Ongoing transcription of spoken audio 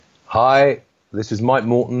Hi, this is Mike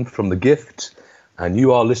Morton from The Gift, and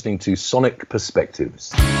you are listening to Sonic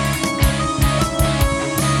Perspectives.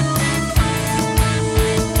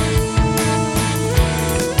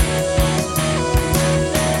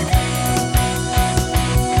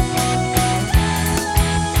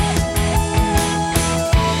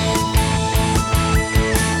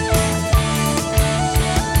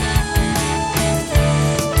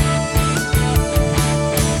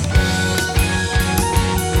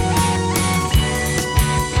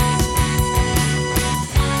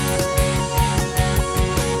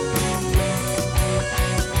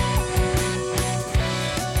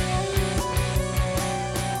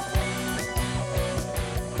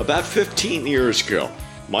 About 15 years ago,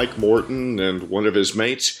 Mike Morton and one of his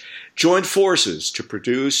mates joined forces to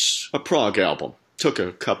produce a prog album. Took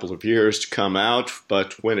a couple of years to come out,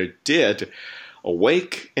 but when it did,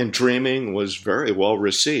 Awake and Dreaming was very well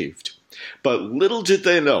received. But little did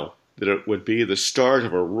they know that it would be the start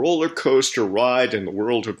of a roller coaster ride in the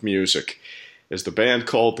world of music, as the band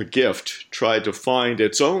called The Gift tried to find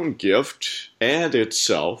its own gift and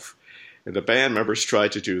itself, and the band members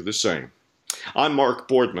tried to do the same. I'm Mark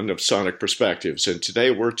Boardman of Sonic Perspectives, and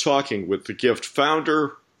today we're talking with The Gift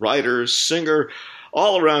founder, writer, singer,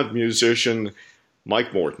 all-around musician,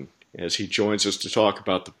 Mike Morton, as he joins us to talk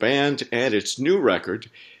about the band and its new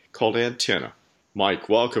record called Antenna. Mike,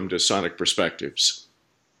 welcome to Sonic Perspectives.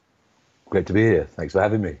 Great to be here. Thanks for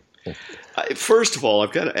having me. First of all,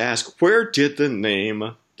 I've got to ask, where did the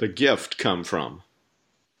name The Gift come from?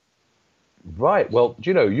 Right. Well, do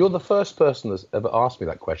you know, you're the first person that's ever asked me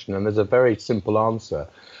that question, and there's a very simple answer.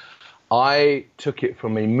 I took it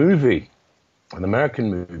from a movie, an American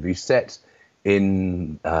movie set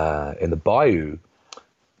in the Bayou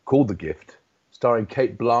called The Gift, starring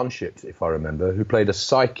Cate Blanchett, if I remember, who played a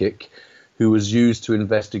psychic who was used to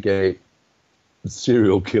investigate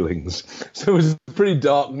serial killings. So it was a pretty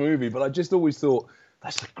dark movie, but I just always thought,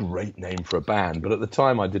 that's a great name for a band. But at the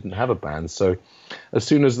time, I didn't have a band. So as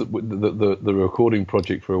soon as the recording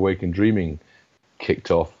project for Awake and Dreaming kicked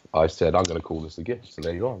off, I said, I'm going to call this The Gift. So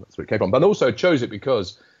there you are. That's where it came from. But I also chose it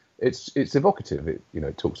because it's evocative.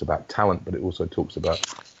 It talks about talent, but it also talks about,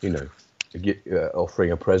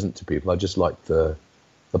 offering a present to people. I just like the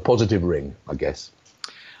positive ring, I guess.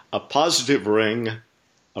 A positive ring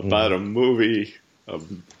about a movie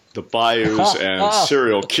of the bayous and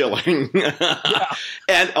serial killing.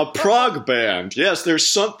 And a prog band. Yes, there's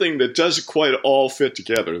something that doesn't quite all fit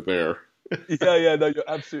together there. No, you're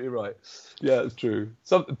absolutely right. Yeah, it's true.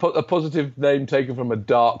 A positive name taken from a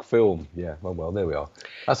dark film. Yeah, well, there we are.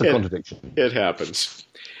 That's a contradiction. It happens.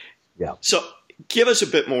 Yeah. So give us a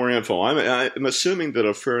bit more info. I'm assuming that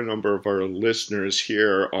a fair number of our listeners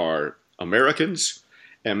here are Americans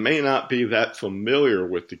and may not be that familiar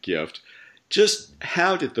with The Gift. Just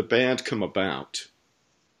how did the band come about?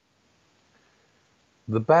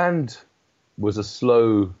 The band was a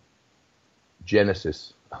slow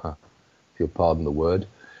genesis, if you'll pardon the word.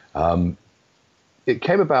 It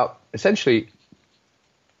came about, essentially,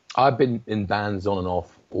 I've been in bands on and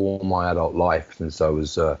off all my adult life since I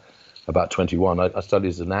was about 21. I studied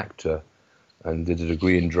as an actor and did a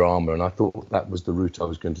degree in drama, and I thought that was the route I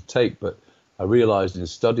was going to take, but I realized in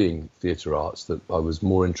studying theatre arts that I was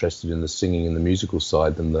more interested in the singing and the musical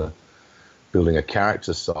side than the building a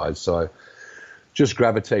character side. So I just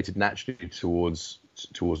gravitated naturally towards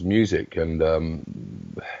music. And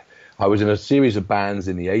I was in a series of bands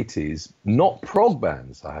in the 80s, not prog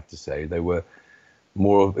bands, I have to say. They were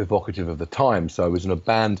more evocative of the time. So I was in a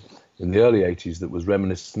band in the early 80s that was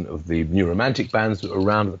reminiscent of the new romantic bands that were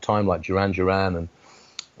around at the time, like Duran Duran and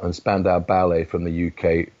Spandau Ballet from the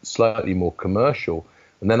UK, slightly more commercial.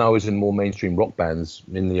 And then I was in more mainstream rock bands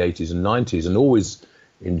in the 80s and 90s and always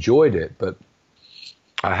enjoyed it. But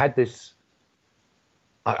I had this,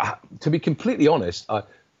 to be completely honest,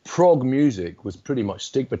 prog music was pretty much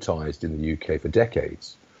stigmatized in the UK for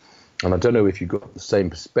decades. And I don't know if you got the same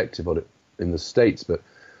perspective on it in the States, but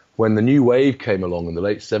when the new wave came along in the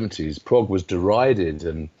late 70s, prog was derided.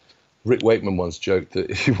 And Rick Wakeman once joked that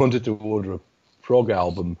if you wanted to order a prog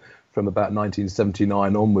album from about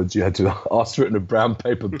 1979 onwards, you had to ask for it in a brown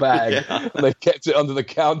paper bag, and they kept it under the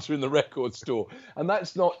counter in the record store. And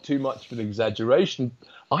that's not too much of an exaggeration.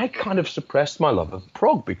 I kind of suppressed my love of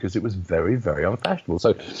prog because it was very, very unfashionable.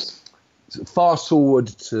 So fast forward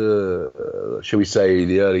to, shall we say,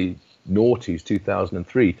 the early noughties,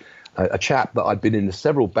 2003, a chap that I'd been in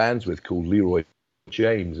several bands with called Leroy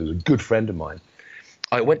James, who was a good friend of mine.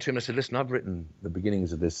 I went to him and I said, listen, I've written the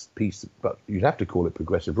beginnings of this piece, but you'd have to call it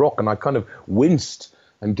progressive rock. And I kind of winced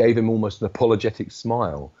and gave him almost an apologetic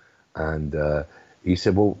smile. And he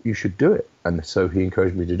said, well, you should do it. And so he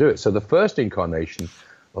encouraged me to do it. So the first incarnation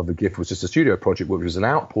of the GIFT was just a studio project, which was an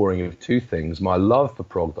outpouring of two things: my love for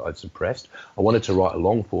prog that I'd suppressed. I wanted to write a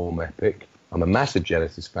long form epic. I'm a massive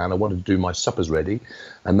Genesis fan. I wanted to do My Supper's Ready,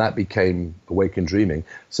 and that became Awaken Dreaming.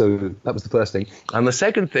 So that was the first thing. And the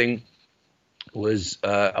second thing was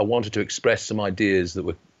I wanted to express some ideas that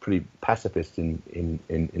were pretty pacifist in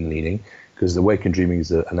leaning, because Awaken Dreaming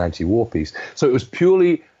is an anti-war piece. So it was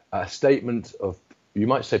purely a statement of, you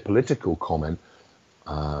might say, political comment,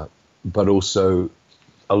 but also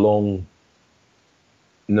a long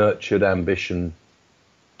nurtured ambition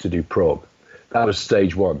to do prog. That was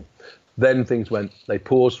stage one. Then things they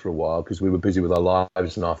paused for a while because we were busy with our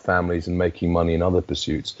lives and our families and making money in other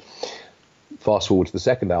pursuits. Fast forward to the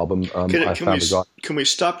second album. Can we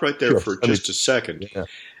stop right there for just a second? Yeah.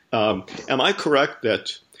 Am I correct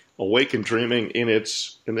that Awaken Dreaming in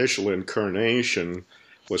its initial incarnation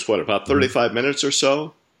was about 35 minutes or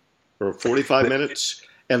so? Or 45 minutes?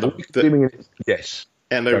 And yes.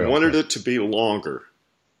 And they wanted it to be longer.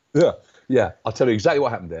 Yeah. I'll tell you exactly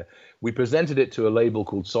what happened there. We presented it to a label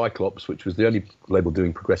called Cyclops, which was the only label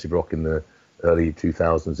doing progressive rock in the early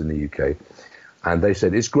 2000s in the UK. And they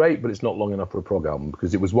said, it's great, but it's not long enough for a prog album,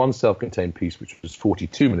 because it was one self-contained piece, which was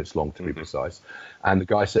 42 minutes long, to be precise. And the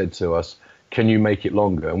guy said to us, can you make it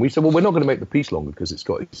longer? And we said, well, we're not going to make the piece longer because it's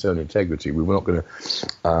got its own integrity. We were not going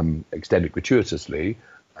to extend it gratuitously.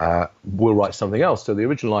 We'll write something else. So the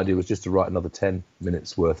original idea was just to write another 10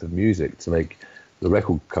 minutes worth of music to make the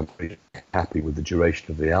record company happy with the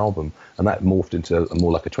duration of the album. And that morphed into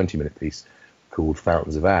more like a 20-minute piece called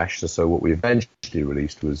Fountains of Ash. So what we eventually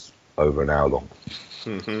released was over an hour long.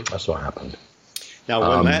 Mm-hmm. That's what happened.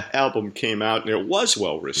 Now, when that album came out, and it was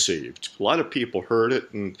well received, a lot of people heard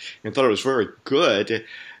it and thought it was very good.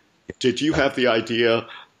 Did you have the idea,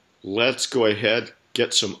 let's go ahead,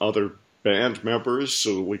 get some other band members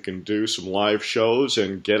so we can do some live shows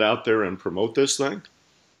and get out there and promote this thing?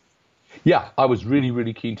 Yeah, I was really,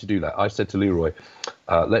 really keen to do that. I said to Leroy,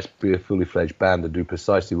 let's be a fully fledged band and do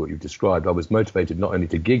precisely what you've described. I was motivated not only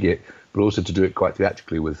to gig it, but also to do it quite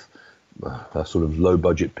theatrically with a sort of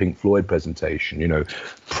low-budget Pink Floyd presentation,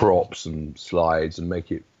 props and slides, and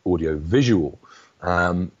make it audio-visual.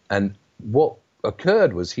 And what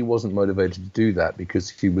occurred was he wasn't motivated to do that because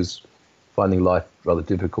he was finding life rather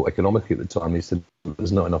difficult economically at the time. He said,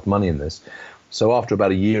 there's not enough money in this. So after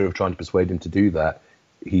about a year of trying to persuade him to do that,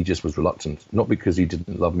 he just was reluctant, not because he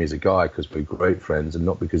didn't love me as a guy, because we're great friends, and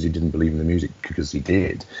not because he didn't believe in the music, because he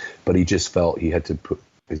did, but he just felt he had to put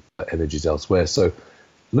his energies elsewhere. So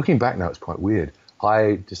looking back now, it's quite weird.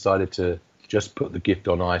 I decided to just put the GIFT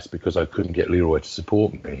on ice because I couldn't get Leroy to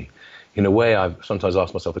support me. In a way, I've sometimes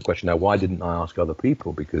asked myself the question now, why didn't I ask other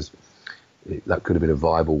people? Because that could have been a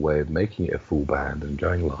viable way of making it a full band and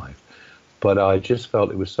going live. But I just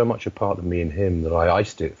felt it was so much a part of me and him that I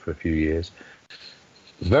iced it for a few years.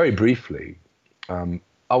 Very briefly, I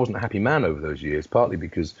wasn't a happy man over those years, partly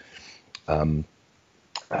because the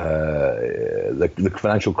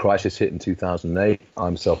financial crisis hit in 2008.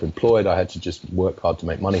 I'm self-employed. I had to just work hard to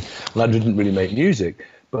make money, and I didn't really make music.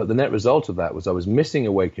 But the net result of that was I was missing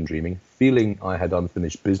Awaken Dreaming, feeling I had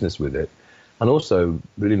unfinished business with it, and also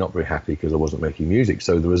really not very happy because I wasn't making music.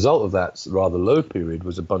 So the result of that rather low period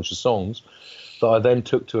was a bunch of songs that I then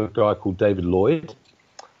took to a guy called David Lloyd.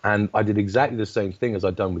 And I did exactly the same thing as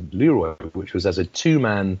I'd done with Leroy, which was as a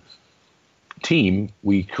two-man team,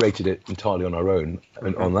 we created it entirely on our own.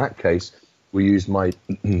 And on that case, we used my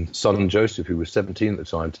son Joseph, who was 17 at the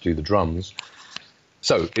time, to do the drums.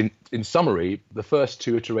 So in summary, the first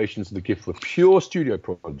two iterations of the GIFT were pure studio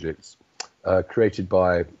projects created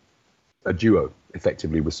by a duo,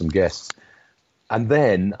 effectively, with some guests. And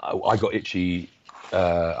then I got itchy.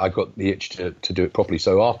 I got the itch to do it properly.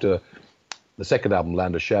 So after the second album,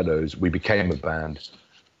 Land of Shadows, we became a band.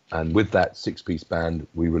 And with that six-piece band,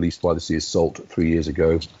 we released Why the Sea is Salt 3 years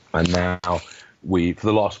ago. And now for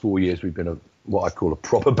the last 4 years, we've been what I call a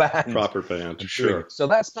proper band. Proper band, sure. So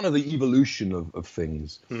that's kind of the evolution of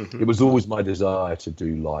things. Mm-hmm. It was always my desire to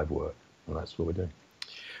do live work, and that's what we're doing.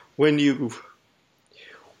 When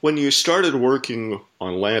you started working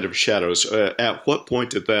on Land of Shadows, at what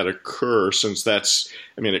point did that occur, since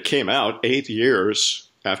it came out 8 years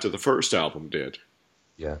after the first album did?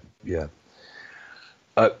 Yeah.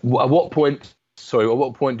 At what point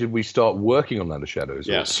did we start working on Land of Shadows?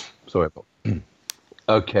 Yes. Sorry.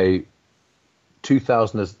 Okay,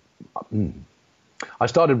 2000. I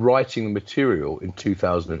started writing the material in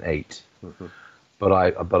 2008, mm-hmm. but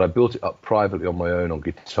I built it up privately on my own on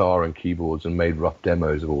guitar and keyboards and made rough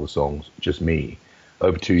demos of all the songs, just me,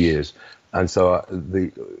 over 2 years. And so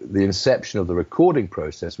the inception of the recording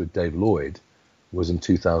process with Dave Lloyd was in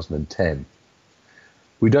 2010.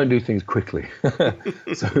 We don't do things quickly.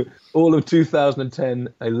 So all of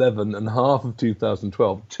 2010, 11, and half of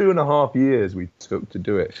 2012, 2.5 years we took to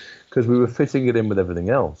do it because we were fitting it in with everything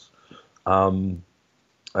else. And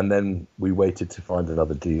then we waited to find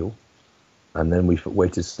another deal. And then we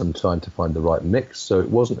waited some time to find the right mix. So it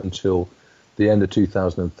wasn't until the end of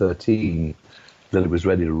 2013 that it was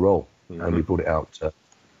ready to roll. Mm-hmm. And we brought it out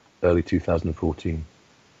early 2014.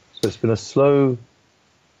 So it's been a slow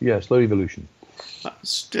evolution.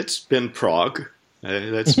 It's been prog.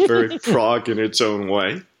 That's very prog in its own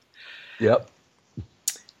way. Yep.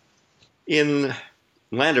 In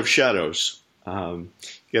Land of Shadows, you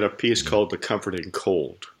get a piece called The Comforting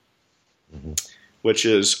Cold, mm-hmm. which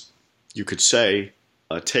is, you could say,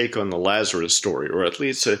 a take on the Lazarus story, or at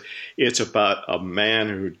least it's about a man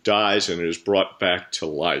who dies and is brought back to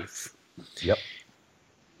life. Yep.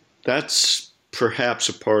 That's perhaps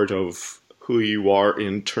a part of who you are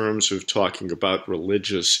in terms of talking about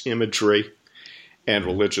religious imagery and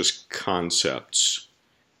religious concepts.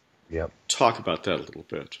 Yep. Talk about that a little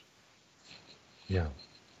bit. Yeah.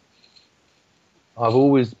 I've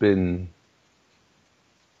always been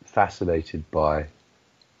fascinated by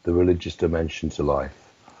the religious dimension to life.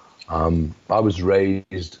 I was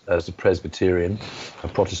raised as a Presbyterian, a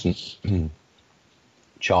Protestant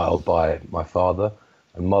child by my father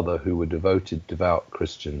and mother who were devout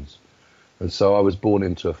Christians. And so I was born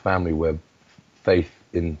into a family where faith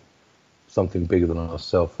in something bigger than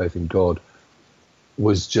ourselves, faith in God,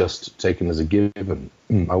 was just taken as a given.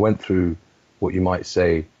 I went through what you might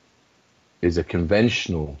say is a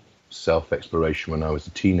conventional self-exploration when I was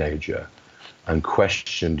a teenager and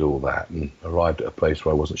questioned all that and arrived at a place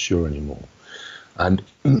where I wasn't sure anymore. And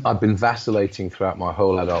I've been vacillating throughout my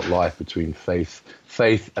whole adult life between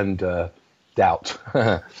faith and doubt.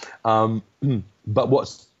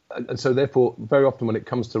 And so therefore, very often when it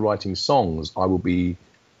comes to writing songs, I will be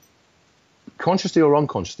consciously or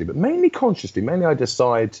unconsciously, but mainly consciously. Mainly I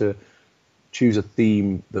decide to choose a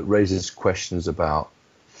theme that raises questions about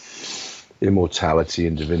immortality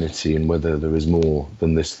and divinity and whether there is more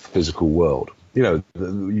than this physical world. You know,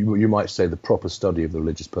 you might say the proper study of the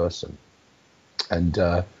religious person.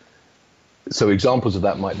 And so examples of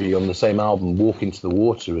that might be on the same album, Walk Into the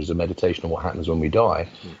Water is a meditation on what happens when we die,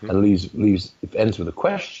 mm-hmm. and it ends with a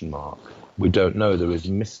question mark. We don't know. There is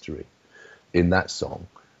mystery in that song,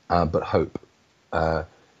 but hope. The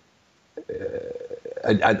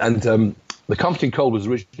Comforting Cold was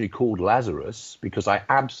originally called Lazarus because I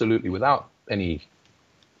absolutely, without any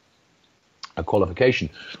qualification,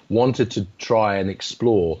 wanted to try and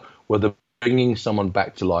explore whether bringing someone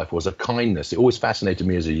back to life was a kindness. It always fascinated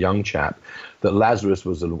me as a young chap that Lazarus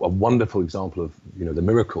was a wonderful example of, you know, the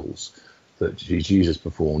miracles that Jesus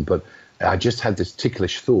performed. But I just had this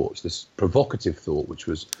ticklish thought, this provocative thought, which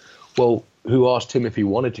was, well, who asked him if he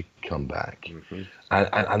wanted to come back? Mm-hmm.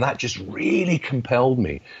 And that just really compelled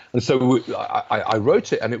me. And so I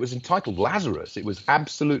wrote it, and it was entitled Lazarus. It was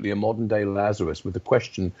absolutely a modern day Lazarus with the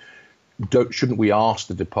question, shouldn't we ask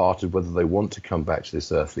the departed whether they want to come back to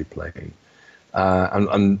this earthly plane?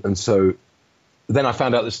 And so then I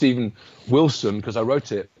found out that Stephen Wilson, because I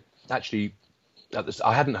wrote it actually,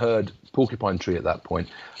 I hadn't heard Porcupine Tree at that point,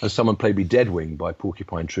 and someone played me Deadwing by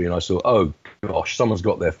Porcupine Tree, and I saw, oh gosh, someone's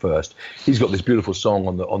got there first. He's got this beautiful song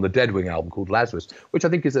on the Deadwing album called Lazarus, which I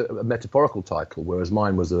think is a metaphorical title, whereas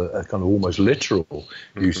mine was a kind of almost literal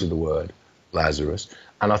mm-hmm. use of the word Lazarus.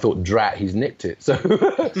 And I thought, drat, he's nicked it. So,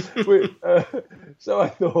 so I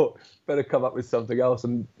thought, better come up with something else.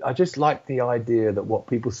 And I just liked the idea that what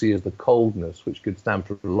people see as the coldness, which could stand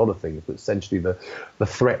for a lot of things, but essentially the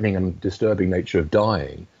threatening and disturbing nature of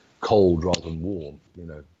dying, cold rather than warm, you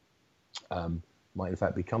know, might in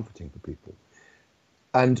fact be comforting for people.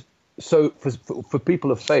 And so for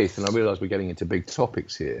people of faith, and I realize we're getting into big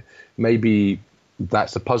topics here, maybe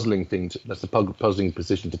that's a puzzling thing. That's a puzzling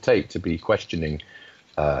position to take, to be questioning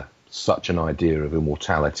such an idea of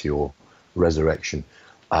immortality or resurrection.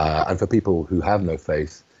 And for people who have no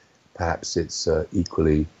faith, perhaps it's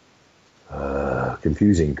equally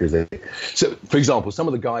confusing because so, for example, some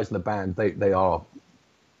of the guys in the band, they are,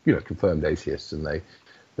 you know, confirmed atheists, and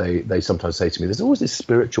they sometimes say to me, there's always this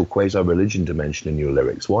spiritual quasi-religion dimension in your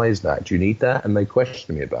lyrics. Why is that? Do you need that? And they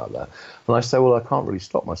question me about that. And I say, well, I can't really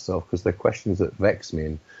stop myself because they're questions that vex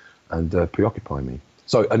me and preoccupy me.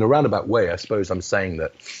 So in a roundabout way, I suppose I'm saying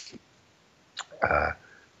that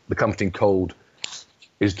The Comforting Cold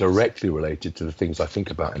is directly related to the things I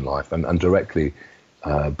think about in life and directly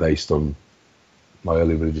based on my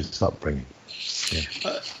early religious upbringing.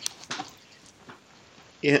 Yeah.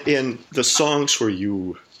 In the songs where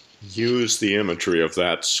you use the imagery of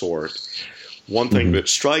that sort, one thing that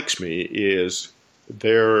strikes me is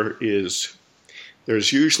there's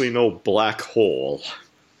usually no black hole,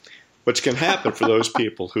 which can happen for those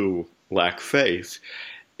people who lack faith.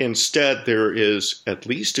 Instead, there is at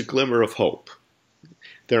least a glimmer of hope.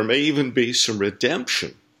 There may even be some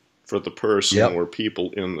redemption for the person or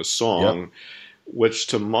people in the song, which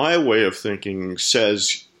to my way of thinking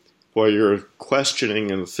says while you're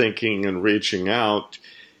questioning and thinking and reaching out,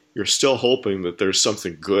 you're still hoping that there's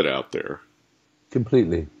something good out there.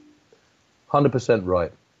 Completely. 100%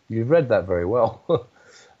 right. You've read that very well.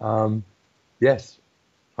 Yes,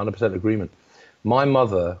 100% agreement. My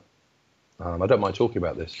mother, I don't mind talking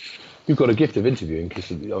about this. You've got a gift of interviewing because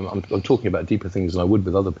I'm talking about deeper things than I would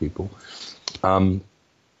with other people.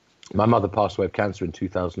 My mother passed away of cancer in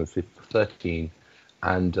 2013,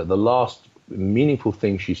 and the last meaningful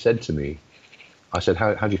thing she said to me, I said,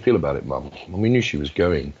 how do you feel about it, Mum? And we knew she was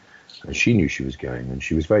going, and she knew she was going, and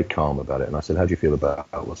she was very calm about it. And I said, how do you feel about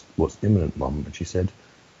what's imminent, Mum? And she said,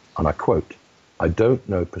 and I quote, I don't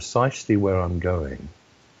know precisely where I'm going,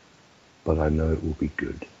 but I know it will be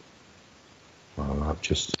good. Well, I've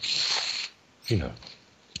just,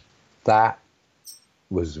 that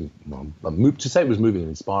was, to say it was moving and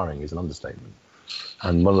inspiring is an understatement.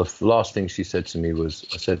 And one of the last things she said to me was,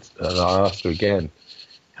 I asked her again,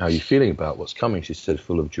 how are you feeling about what's coming? She said,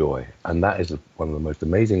 full of joy. And that is one of the most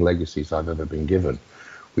amazing legacies I've ever been given,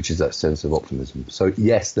 which is that sense of optimism. So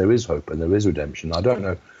yes, there is hope and there is redemption. I don't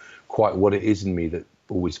know quite what it is in me that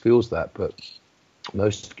always feels that, but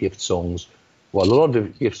most gift songs, well, a lot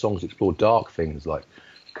of gift songs explore dark things, like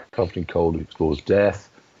Comforting Cold explores death.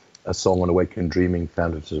 A song on Awakened Dreaming,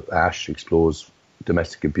 Founded to Ash, explores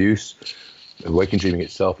domestic abuse. Awakened Dreaming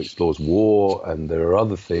itself explores war, and there are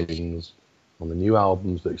other things on the new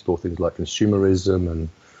albums that explore things like consumerism and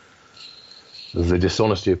the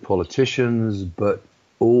dishonesty of politicians, but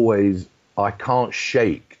always I can't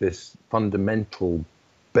shake this fundamental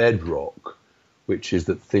bedrock, which is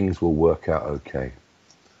that things will work out okay.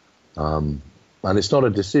 And it's not a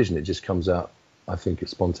decision, it just comes out, I think,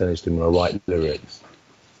 it's spontaneously when I write lyrics.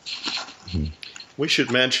 We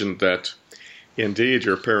should mention that indeed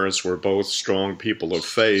your parents were both strong people of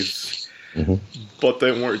faith, but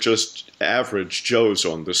they weren't just average Joes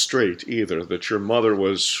on the street either, that your mother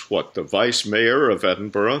was, the vice mayor of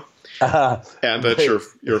Edinburgh, and that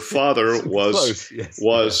your father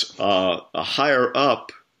was a higher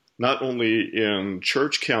up, not only in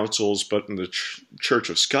church councils, but in the Church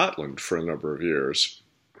of Scotland for a number of years.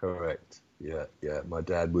 Correct. Yeah. My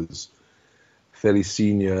dad was fairly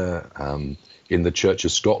senior in the Church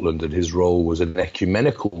of Scotland, and his role was an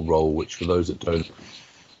ecumenical role, which for those that don't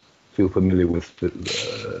feel familiar with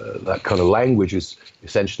that kind of language is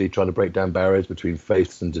essentially trying to break down barriers between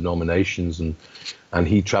faiths and denominations. And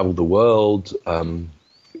he traveled the world,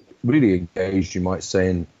 really engaged, you might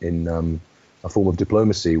say, in a form of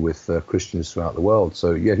diplomacy with Christians throughout the world.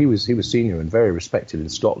 So yeah, he was senior and very respected in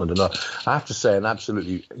Scotland. And I have to say, an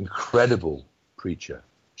absolutely incredible preacher.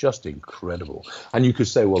 Just incredible. And you could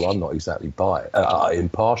say, well, I'm not exactly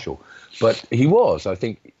impartial, but he was. I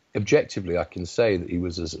think objectively I can say that he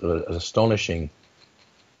was an astonishing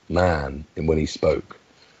man when he spoke.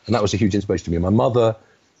 And that was a huge inspiration to me. My mother,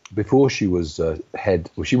 before she was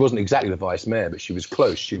she wasn't exactly the vice mayor, but she was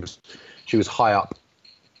close. She was high up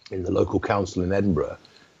in the local council in Edinburgh,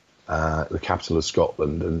 the capital of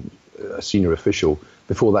Scotland, and a senior official.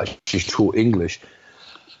 Before that, she taught English.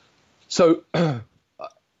 So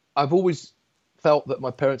I've always felt that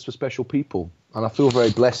my parents were special people, and I feel very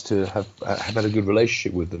blessed to have had a good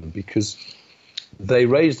relationship with them, because they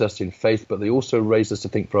raised us in faith, but they also raised us to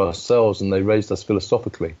think for ourselves, and they raised us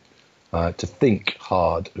philosophically, to think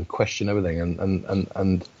hard and question everything,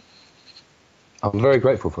 and I'm very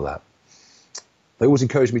grateful for that. They always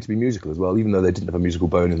encouraged me to be musical as well, even though they didn't have a musical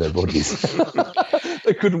bone in their bodies.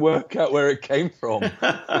 They couldn't work out where it came from.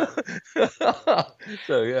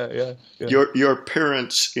 So yeah. Your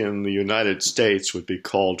parents in the United States would be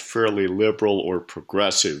called fairly liberal or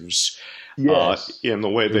progressives, yes, in the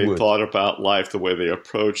way they thought about life, the way they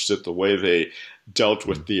approached it, the way they dealt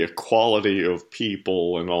with the equality of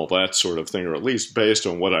people and all that sort of thing, or at least based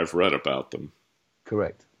on what I've read about them.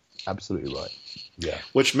 Correct. Absolutely right. Yeah.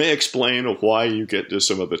 Which may explain why you get to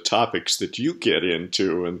some of the topics that you get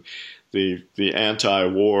into, and the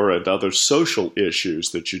anti-war and other social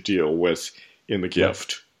issues that you deal with in the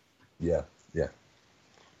gift. Yeah.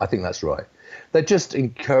 I think that's right. They just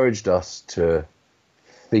encouraged us to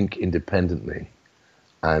think independently.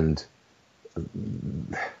 And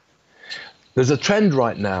there's a trend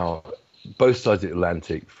right now, both sides of the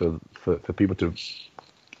Atlantic, for people to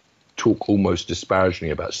talk almost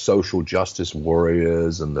disparagingly about social justice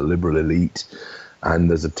warriors and the liberal elite. And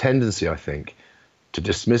there's a tendency, I think, to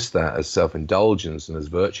dismiss that as self-indulgence and as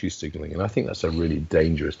virtue signaling. And I think that's a really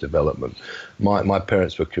dangerous development. My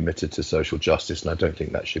parents were committed to social justice, and I don't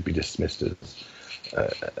think that should be dismissed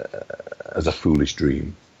as a foolish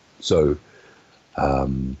dream. So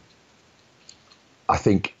I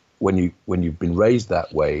think when you've been raised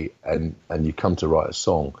that way and you come to write a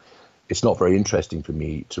song, it's not very interesting for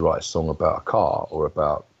me to write a song about a car or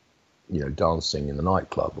about, dancing in the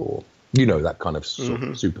nightclub or, that kind of sort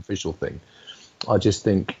of superficial thing. I just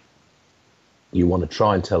think you want to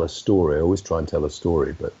try and tell a story. I always try and tell a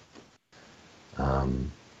story, but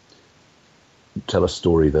tell a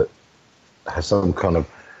story that has some kind of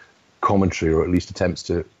commentary or at least attempts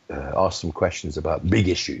to ask some questions about big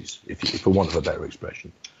issues, if for want of a better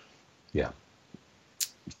expression. Yeah.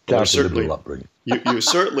 Well, certainly, you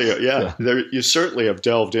certainly, you certainly have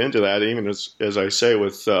delved into that, even as I say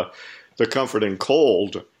with The Comforting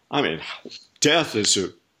Cold. I mean, death is a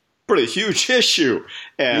pretty huge issue,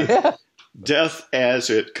 and death as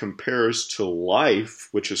it compares to life,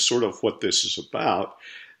 which is sort of what this is about.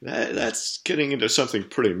 That's getting into something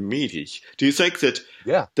pretty meaty. Do you think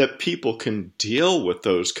that people can deal with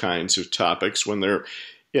those kinds of topics when they're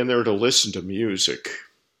in there to listen to music?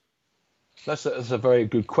 That's a very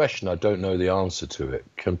good question. I don't know the answer to it.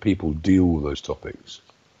 Can people deal with those topics?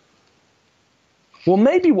 Well,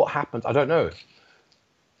 maybe what happens, I don't know.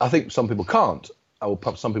 I think some people can't, or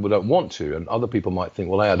some people don't want to, and other people might think,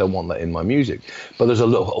 well, hey, I don't want that in my music. But there's a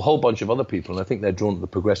whole bunch of other people, and I think they're drawn to the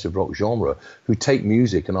progressive rock genre, who take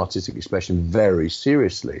music and artistic expression very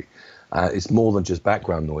seriously. It's more than just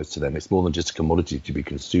background noise to them. It's more than just a commodity to be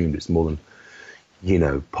consumed. It's more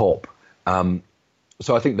than, pop.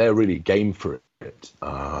 So I think they're really game for it.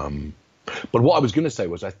 But what I was going to say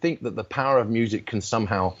was I think that the power of music can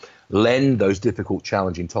somehow lend those difficult,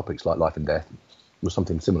 challenging topics like life and death or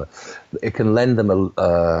something similar. It can lend them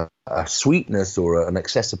a sweetness or an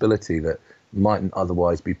accessibility that mightn't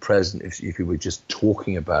otherwise be present if you were just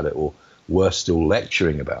talking about it or worse still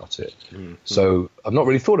lecturing about it. Mm-hmm. So I've not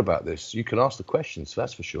really thought about this. You can ask the questions,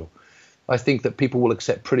 that's for sure. I think that people will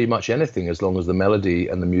accept pretty much anything as long as the melody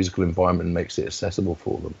and the musical environment makes it accessible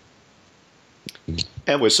for them.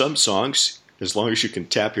 And with some songs, as long as you can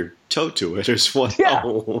tap your toe to it as well.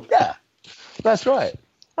 Yeah, that's right.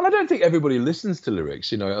 And I don't think everybody listens to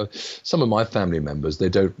lyrics. Some of my family members,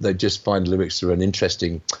 they just find lyrics are an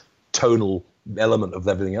interesting tonal element of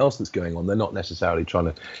everything else that's going on. They're not necessarily trying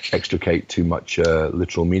to extricate too much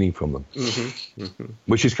literal meaning from them,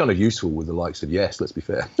 which is kind of useful with the likes of Yes, let's be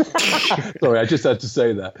fair. Sorry, I just had to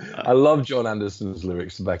say that. I love John Anderson's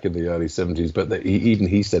lyrics back in the early 70s, but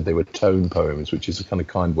he said they were tone poems, which is a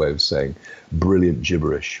kind way of saying brilliant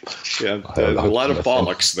gibberish. Yeah, a lot of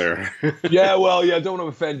bollocks there. I don't want to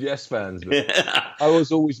offend Yes fans, but I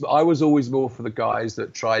was always more for the guys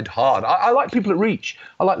that tried hard. I like people that reach.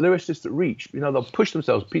 I like lyricists that reach. They'll push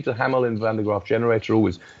themselves. Peter Hamel in Van der Graaf Generator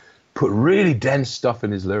always put really dense stuff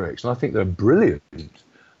in his lyrics, and I think they're brilliant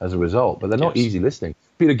as a result, but they're not easy listening.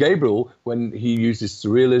 Peter Gabriel, when he used his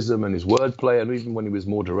surrealism and his wordplay, and even when he was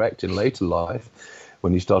more direct in later life,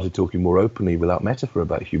 when he started talking more openly without metaphor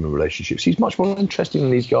about human relationships, he's much more interesting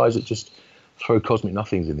than these guys that just throw cosmic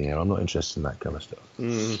nothings in the air. I'm not interested in that kind of stuff.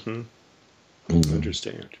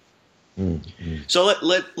 Understand. So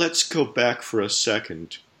let's go back for a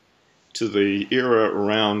second to the era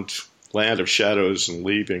around Land of Shadows and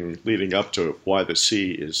leading up to Why the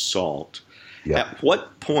Sea is Salt. Yeah. At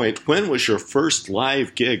what point, when was your first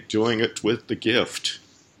live gig doing it with The Gift?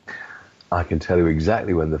 I can tell you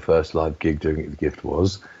exactly when the first live gig doing it with The Gift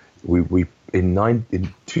was.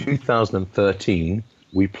 In 2013,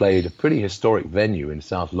 we played a pretty historic venue in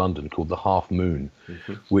South London called the Half Moon,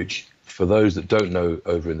 which, for those that don't know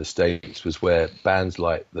over in the States, was where bands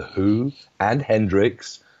like The Who and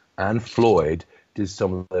Hendrix and Floyd did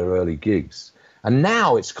some of their early gigs. And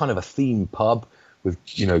now it's kind of a theme pub with,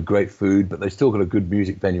 great food, but they still got a good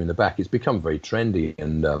music venue in the back. It's become very trendy,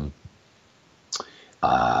 and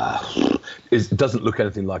it doesn't look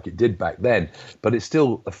anything like it did back then, but it's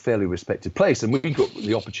still a fairly respected place. And we got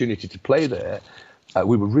the opportunity to play there.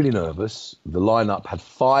 We were really nervous. The lineup had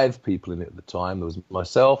 5 people in it at the time. There was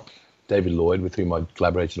myself, David Lloyd, with whom I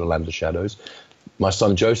collaborated on Land of Shadows, my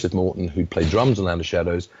son Joseph Morton, who played drums on Land of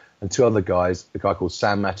Shadows, and 2 other guys, a guy called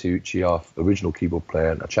Sam Mattiucci, our original keyboard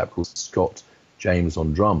player, and a chap called Scott James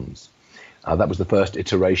on drums. That was the first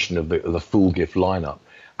iteration of the full Gift lineup.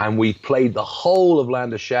 And we played the whole of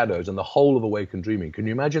Land of Shadows and the whole of Awakened Dreaming. Can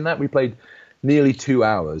you imagine that? We played nearly 2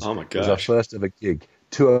 hours. Oh, my gosh. It was our first ever gig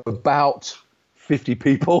to about 50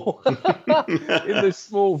 people in this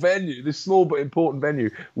small venue, this small but important venue.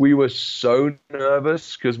 We were so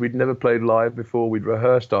nervous because we'd never played live before. We'd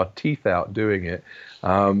rehearsed our teeth out doing it.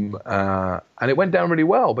 And it went down really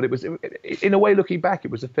well. But in a way, looking back,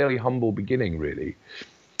 it was a fairly humble beginning, really,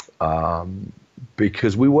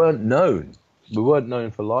 because we weren't known. We weren't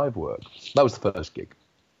known for live work. That was the first gig.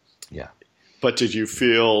 Yeah. But did you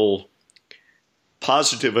feel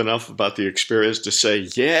positive enough about the experience to say,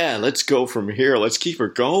 yeah, let's go from here. Let's keep her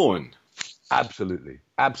going? Absolutely.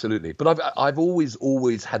 Absolutely. But I've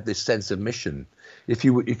always had this sense of mission. If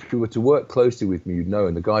you were to work closely with me, you'd know,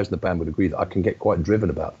 and the guys in the band would agree, that I can get quite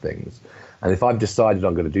driven about things. And if I've decided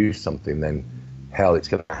I'm going to do something, then hell, it's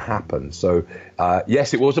going to happen. So,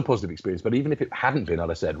 yes, it was a positive experience. But even if it hadn't been, I'd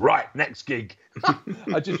have said, right, next gig.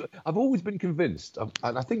 I've always been convinced,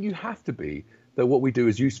 and I think you have to be, that what we do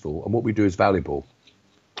is useful and what we do is valuable.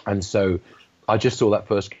 And so I just saw that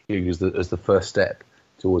first gig as the first step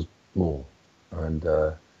towards more. And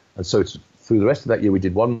so through the rest of that year, we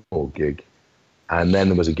did one more gig. And then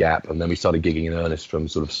there was a gap, and then we started gigging in earnest from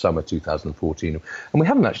sort of summer 2014. And we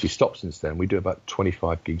haven't actually stopped since then. We do about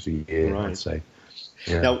 25 gigs a year, right. I'd say.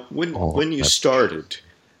 Yeah. Now, when you started,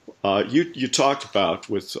 you talked about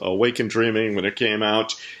with Awaken Dreaming, when it came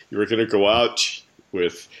out, you were going to go out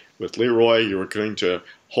with Leroy. You were going to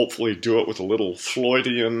hopefully do it with a little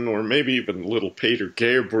Floydian or maybe even a little Peter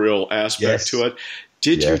Gabriel aspect to it.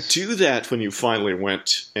 Did you do that when you finally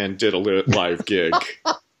went and did a live gig?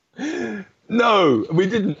 No, we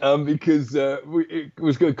didn't, because it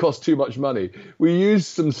was going to cost too much money. We used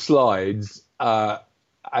some slides, but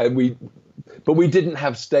we didn't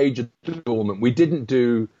have stage adornment. We didn't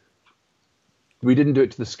do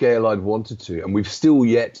it to the scale I'd wanted to, and we've still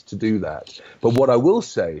yet to do that. But what I will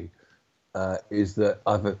say is that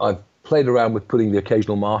I've played around with putting the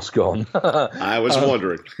occasional mask on. I was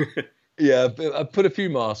wondering. Yeah, I've put a few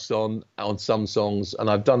masks on some songs, and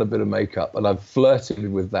I've done a bit of makeup, and I've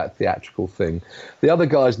flirted with that theatrical thing. The other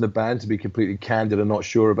guys in the band, to be completely candid, are not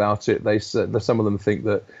sure about it. Some of them think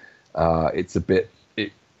that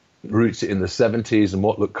it roots it in the 70s, and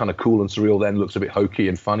what looked kind of cool and surreal then looks a bit hokey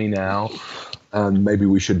and funny now, and maybe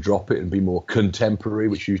we should drop it and be more contemporary,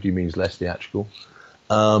 which usually means less theatrical.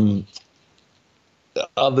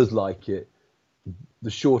 Others like it. The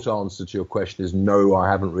short answer to your question is no, I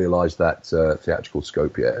haven't realised that theatrical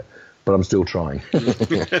scope yet, but I'm still trying.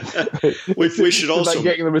 we should also about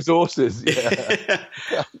getting the resources. Yeah.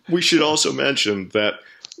 We should also mention that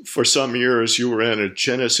for some years you were in a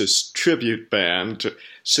Genesis tribute band,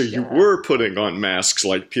 so you were putting on masks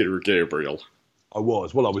like Peter Gabriel. I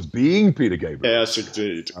was. Well, I was being Peter Gabriel. Yes,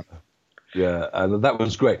 indeed. Yeah, and that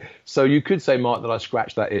was great. So you could say, Mark, that I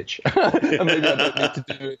scratched that itch. And maybe I don't need to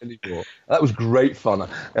do it anymore. That was great fun.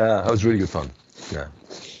 That was really good fun. Yeah.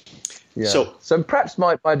 Yeah. So perhaps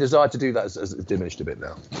my desire to do that has diminished a bit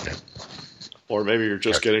now. Yeah. Or maybe you're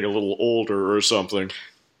just getting a little older or something.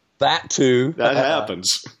 That too. That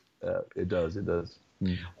happens. It does.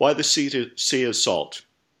 Mm. Why the Sea of Salt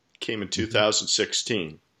came in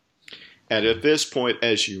 2016. And at this point,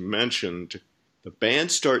 as you mentioned, the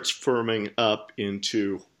band starts firming up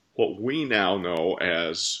into what we now know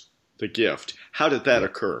as The Gift. How did that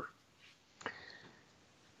occur?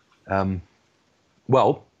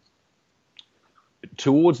 Well,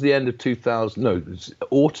 towards the end of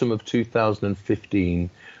autumn of 2015,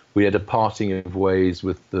 we had a parting of ways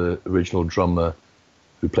with the original drummer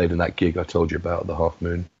who played in that gig I told you about, the Half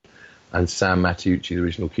Moon, and Sam Mattiucci, the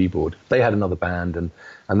original keyboard. They had another band, and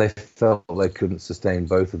they felt they couldn't sustain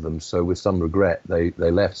both of them. So with some regret, they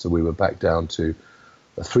left. So we were back down to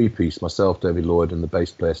a three-piece, myself, David Lloyd, and the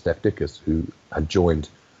bass player, Steph Dickus, who had joined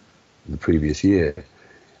the previous year.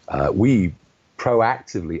 We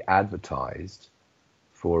proactively advertised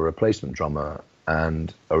for a replacement drummer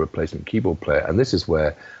and a replacement keyboard player. And this is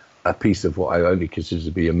where a piece of what I only consider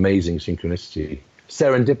to be amazing synchronicity,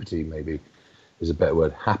 serendipity maybe is a better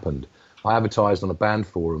word, happened. I advertised on a band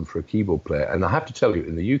forum for a keyboard player, and I have to tell you,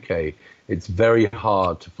 in the UK, it's very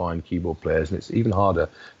hard to find keyboard players, and it's even harder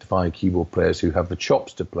to find keyboard players who have the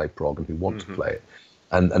chops to play prog and who want to play it.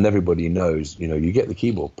 And everybody knows, you get the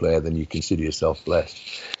keyboard player, then you consider yourself blessed.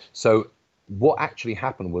 So what actually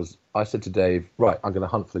happened was I said to Dave, right, I'm going to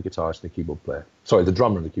hunt for the guitarist and the keyboard player. Sorry, the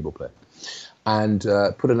drummer and the keyboard player. And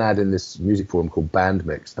put an ad in this music forum called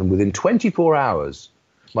Bandmix, and within 24 hours,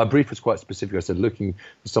 my brief was quite specific. I said, looking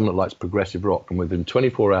for someone that likes progressive rock. And within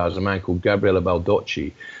 24 hours, a man called Gabriele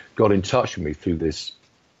Baldocci got in touch with me through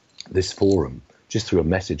this forum, just through a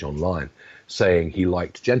message online, saying he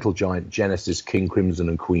liked Gentle Giant, Genesis, King Crimson,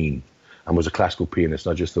 and Queen, and was a classical pianist.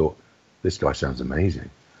 And I just thought, this guy sounds amazing.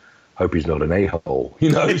 hope he's not an a-hole,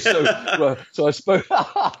 you know. So I spoke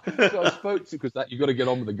to, because that you've got to get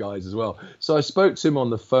on with the guys as well. So I spoke to him on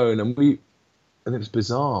the phone, and it was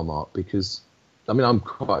bizarre, Mark, because I mean I'm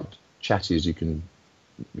quite chatty, as you can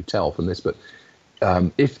tell from this, but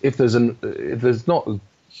if there's not a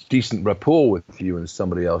decent rapport with you and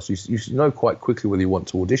somebody else, you know quite quickly whether you want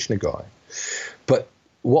to audition a guy. But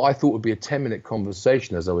what I thought would be a 10-minute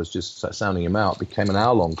conversation, as I was just sounding him out, became an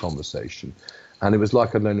hour-long conversation. And it was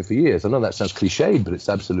like I'd known him for years. I know that sounds cliched, but it's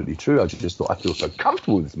absolutely true. I just thought, I feel so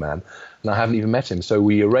comfortable with this man, and I haven't even met him. So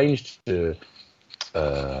we arranged to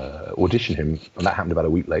audition him, and that happened about a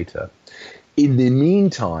week later. In the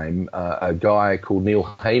meantime, a guy called Neil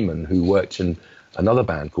Heyman, who worked in another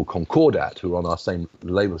band called Concordat, who were on our same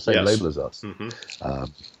label as us,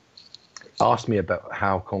 asked me about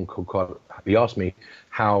how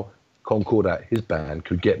Concordat, his band,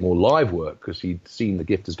 could get more live work, because he'd seen the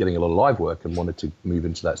Gifters getting a lot of live work and wanted to move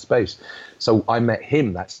into that space. So I met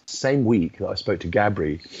him that same week that I spoke to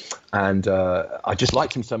Gabri, and I just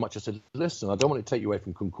liked him so much. I said, listen, I don't want to take you away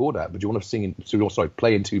from Concordat, but do you want to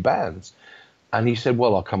play in two bands? And he said,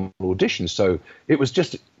 well, I'll come audition. So it was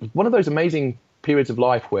just one of those amazing periods of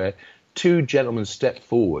life where two gentlemen stepped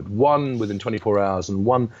forward, one within 24 hours and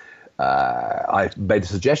one I made a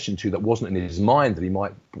suggestion to that wasn't in his mind, that he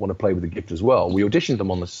might want to play with the Gift as well. We auditioned them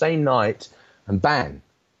on the same night, and bang,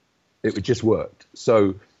 it just worked.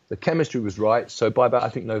 So the chemistry was right. So by about, I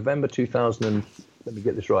think, November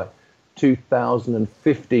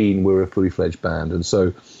 2015, we were a fully fledged band. And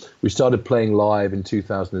so we started playing live in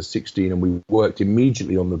 2016, and we worked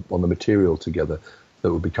immediately on the material together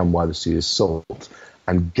that would become Why the Sea is Salt.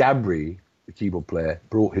 And Gabri, the keyboard player,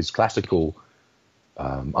 brought his classical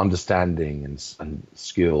understanding and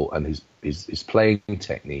skill and his playing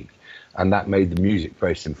technique, and that made the music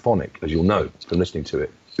very symphonic, as you'll know from listening to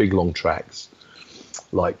it. Big long tracks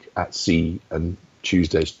like At Sea and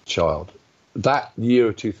Tuesday's Child. That year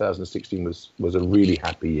of 2016 was a really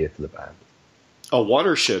happy year for the band. A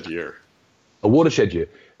watershed year. A watershed year.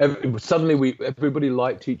 Suddenly everybody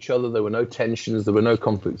liked each other. There were no tensions. There were no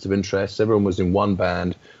conflicts of interest. Everyone was in one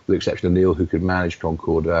band, with the exception of Neil, who could manage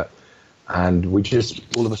Concordat. And we just,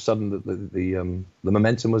 all of a sudden, the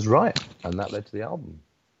momentum was right, and that led to the album.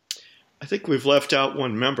 I think we've left out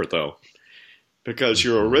one member, though, because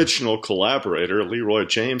your original collaborator, Leroy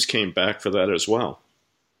James, came back for that as well.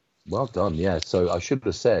 Well done, yeah. So I should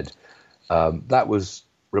have said that was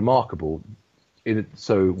remarkable.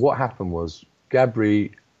 So what happened was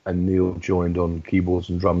Gabri and Neil joined on keyboards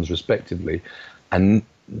and drums, respectively, and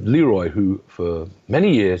Leroy, who for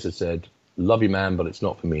many years had said, "Love you, man, but it's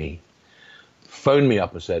not for me," phoned me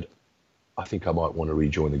up and said, I think I might want to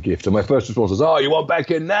rejoin the Gift. And my first response was, "Oh, you want back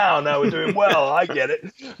in now? Now we're doing well. I get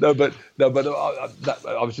it." No, but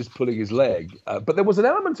I was just pulling his leg. But there was an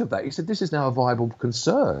element of that. He said, "This is now a viable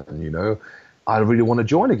concern. You know, I really want to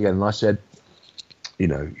join again." And I said, "You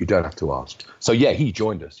know, you don't have to ask." So yeah, he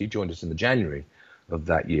joined us. He joined us in the January of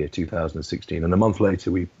that year, 2016, and a month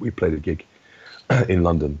later we played a gig in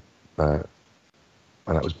London, and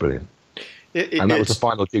that was brilliant. And that was the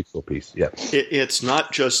final jigsaw piece. Yeah, it's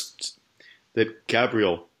not just that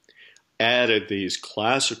Gabriel added these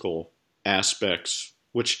classical aspects,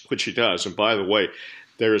 which he does. And by the way,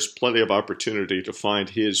 there is plenty of opportunity to find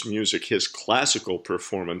his music, his classical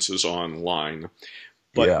performances online.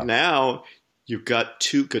 But now you've got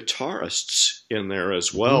two guitarists in there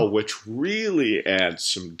as well, which really adds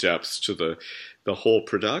some depth to the whole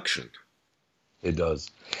production. It does.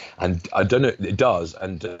 And I don't know, it does.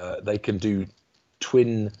 And they can do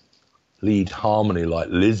twin lead harmony like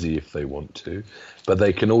Lizzie if they want to, but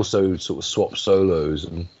they can also sort of swap solos,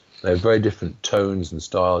 and they have very different tones and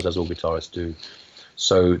styles, as all guitarists do.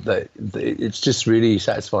 So it's just really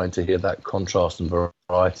satisfying to hear that contrast and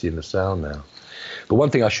variety in the sound now. But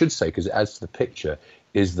one thing I should say, because it adds to the picture,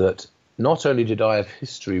 is that not only did I have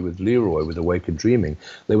history with Leroy with Awakened Dreaming,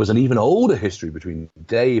 there was an even older history between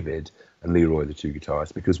David and Leroy, the two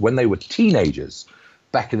guitarists, because when they were teenagers,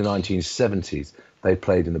 back in the 1970s, they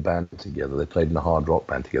played in a band together. They played in a hard rock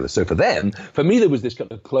band together. So for me, there was this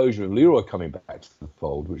kind of closure of Leroy coming back to the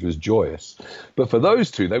fold, which was joyous. But for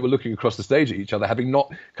those two, they were looking across the stage at each other, having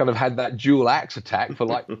not kind of had that dual axe attack for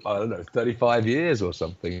like, I don't know, 35 years or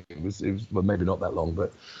something. It was well, maybe not that long,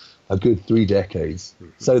 but a good 3 decades.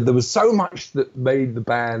 So there was so much that made the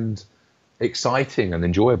band exciting and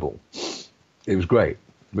enjoyable. It was great,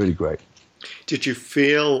 really great. Did you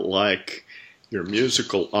feel like your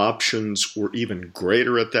musical options were even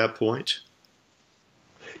greater at that point?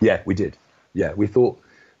 Yeah, we did. Yeah, we thought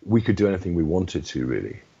we could do anything we wanted to,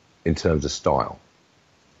 really, in terms of style.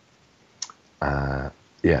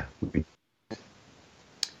 Yeah.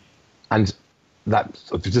 And that,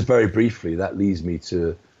 just very briefly, that leads me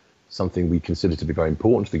to something we consider to be very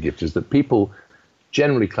important to the gift, is that people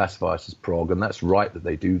generally classify us as prog, and that's right that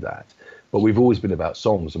they do that. But we've always been about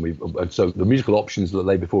songs, and so the musical options that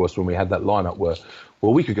lay before us when we had that lineup were,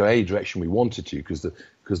 well, we could go any direction we wanted to, because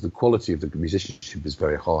the quality of the musicianship is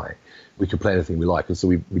very high. We could play anything we like, and so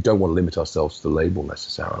we don't want to limit ourselves to the label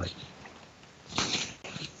necessarily.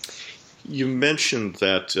 You mentioned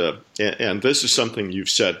that, and this is something you've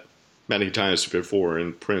said many times before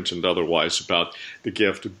in print and otherwise, about the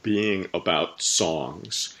gift being about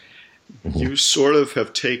songs. Mm-hmm. You sort of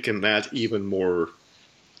have taken that even more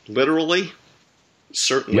literally,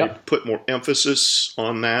 certainly yep. Put more emphasis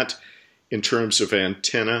on that in terms of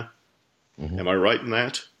Antenna. Mm-hmm. Am I right in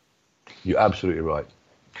that? You're absolutely right.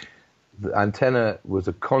 The Antenna was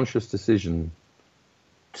a conscious decision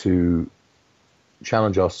to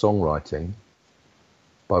challenge our songwriting,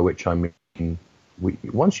 by which I mean,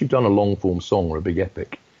 once you've done a long-form song or a big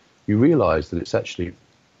epic, you realize that it's actually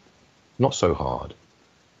not so hard,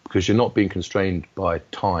 because you're not being constrained by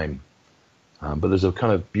time. But there's a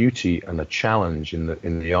kind of beauty and a challenge in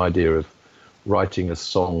the idea of writing a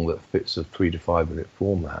song that fits a 3 to 5 minute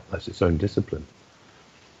format. That's its own discipline.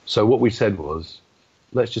 So what we said was,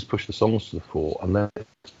 let's just push the songs to the fore and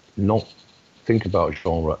let's not think about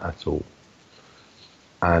genre at all.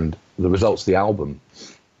 And the result's the album.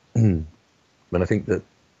 And I think that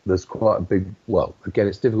there's quite a big, well, again,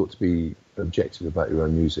 it's difficult to be objective about your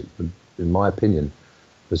own music, but in my opinion,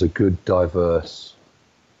 there's a good, diverse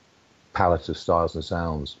palette of styles and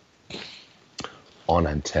sounds on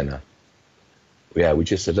Antenna. Yeah, we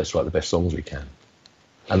just said, let's write the best songs we can.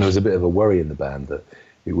 And there was a bit of a worry in the band that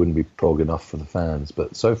it wouldn't be prog enough for the fans.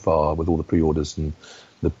 But so far, with all the pre-orders and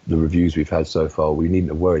the reviews we've had so far, we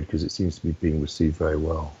needn't have worried, because it seems to be being received very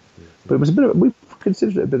well. But it was we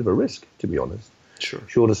considered it a bit of a risk, to be honest. Sure.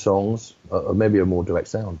 Shorter songs, maybe a more direct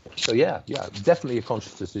sound. So yeah, definitely a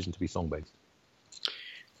conscious decision to be song-based.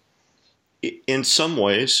 In some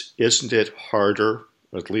ways, isn't it harder,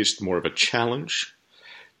 or at least more of a challenge,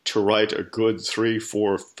 to write a good 3,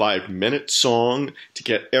 4, 5 minute song, to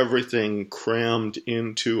get everything crammed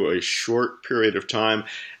into a short period of time,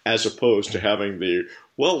 as opposed to having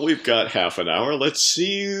well, we've got half an hour, let's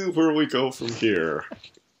see where we go from here?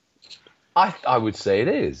 I would say it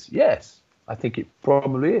is, yes. I think it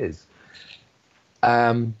probably is.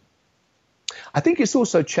 I think it's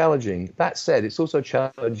also challenging. That said, it's also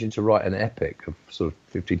challenging to write an epic of sort of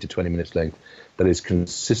 15 to 20 minutes length that is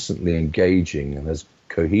consistently engaging and has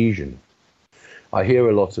cohesion. I hear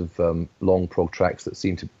a lot of long prog tracks that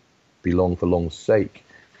seem to be long for long's sake.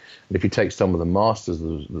 And if you take some of the masters,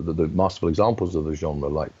 the masterful examples of the genre,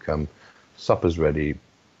 like Supper's Ready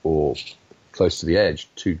or Close to the Edge,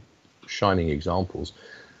 two shining examples,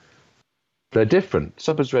 they're different.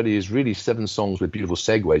 Supper's Ready is really 7 songs with beautiful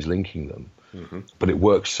segues linking them. Mm-hmm. But it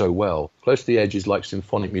works so well. Close to the Edge is like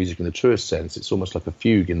symphonic music in the truest sense. It's almost like a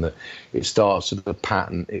fugue in that it starts with a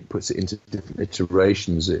pattern, it puts it into different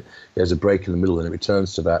iterations, it has a break in the middle, and it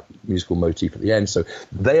returns to that musical motif at the end. So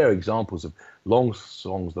they are examples of long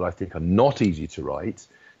songs that I think are not easy to write,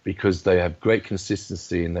 because they have great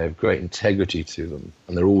consistency and they have great integrity to them,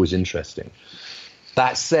 and they're always interesting.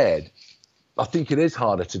 That said, I think it is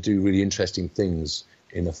harder to do really interesting things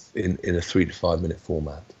in a 3 to 5 minute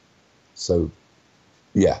format. So,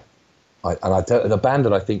 yeah, the band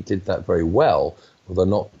that I think did that very well, although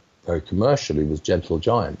not very commercially, was Gentle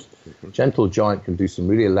Giant. Mm-hmm. Gentle Giant can do some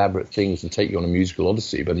really elaborate things and take you on a musical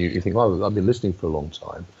odyssey, but you think, oh, I've been listening for a long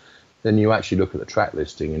time. Then you actually look at the track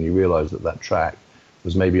listing and you realize that track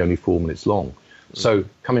was maybe only 4 minutes long. Mm-hmm. So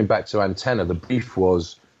coming back to Antenna, the brief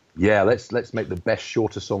was, yeah, let's make the best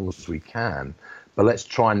shorter songs as we can, but let's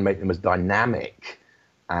try and make them as dynamic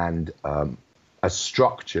and as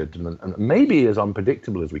structured and maybe as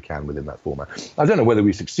unpredictable as we can within that format. I don't know whether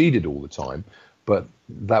we succeeded all the time, but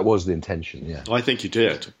that was the intention, yeah. Well, I think you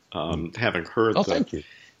did. Having heard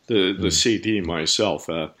the CD myself,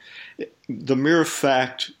 the mere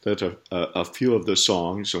fact that a few of the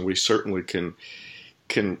songs, and we certainly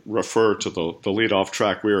can refer to the lead-off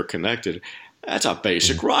track, We Are Connected, that's a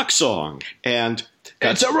basic rock song. And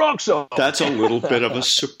it's a rock song. That's a little bit of a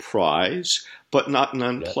surprise, but not an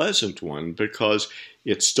unpleasant one, because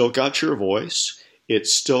it's still got your voice.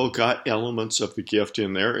 It's still got elements of the gift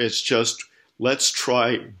in there. It's just, let's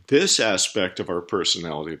try this aspect of our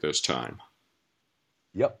personality this time.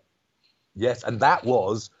 Yep. Yes, and that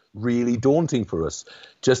was really daunting for us,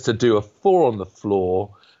 just to do a 4 on the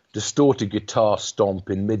floor, distorted guitar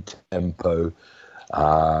stomp in mid-tempo,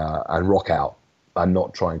 and rock out and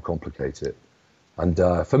not try and complicate it. And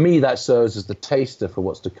for me, that serves as the taster for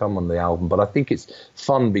what's to come on the album. But I think it's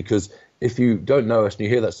fun because if you don't know us and you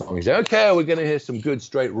hear that song, you say, okay, we're going to hear some good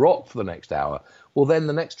straight rock for the next hour. Well, then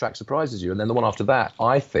the next track surprises you. And then the one after that,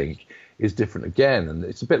 I think, is different again. And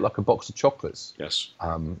it's a bit like a box of chocolates. Yes.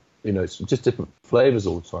 You know, it's just different flavors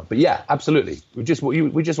all the time. But yeah, absolutely. We just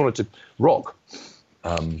wanted to rock.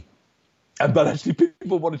 But actually,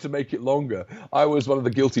 people wanted to make it longer. I was one of the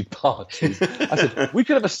guilty parties. I said, we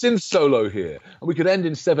could have a synth solo here, and we could end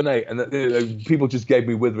in 7/8. And people just gave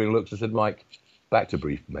me withering looks and said, Mike, back to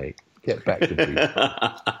brief, mate. Get back to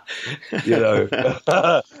brief. You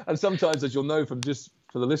know. And sometimes, as you'll know from just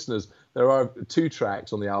for the listeners, there are 2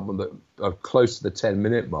 tracks on the album that are close to the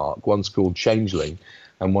 10-minute mark. One's called Changeling,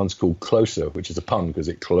 and one's called Closer, which is a pun because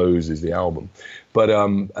it closes the album. But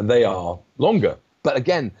and they are longer. But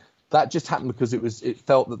again, that just happened because it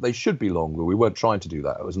felt that they should be longer. We weren't trying to do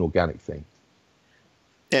that. It was an organic thing.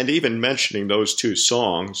 And even mentioning those 2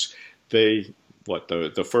 songs, the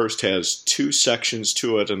first has 2 sections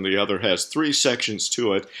to it and the other has 3 sections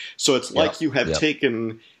to it. So it's like you have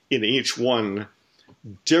taken in each one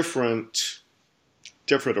different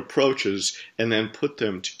approaches and then put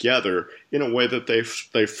them together in a way that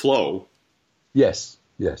they flow. Yes,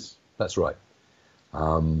 that's right.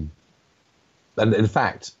 And in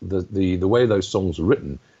fact, the way those songs are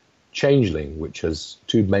written, Changeling, which has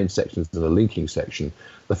 2 main sections and a linking section,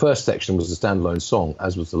 the first section was a standalone song,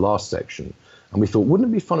 as was the last section. And we thought, wouldn't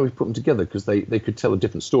it be fun if we put them together because they could tell a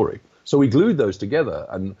different story? So we glued those together,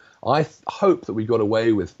 and I hope that we got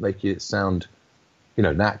away with making it sound, you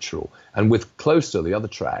know, natural. And with Closer, the other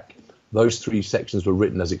track, those 3 sections were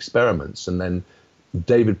written as experiments, and then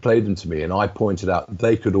David played them to me, and I pointed out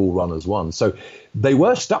they could all run as one. So they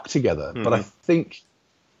were stuck together, but I think,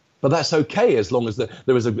 but that's okay as long as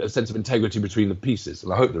there is a sense of integrity between the pieces,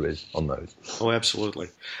 and I hope there is on those. Oh, absolutely.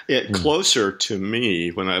 Closer, to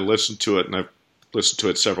me, when I listened to it, and I've listened to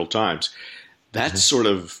it several times, that's sort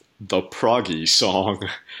of the proggy song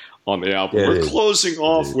on the album. We're closing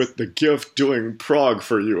off with The Gift doing prog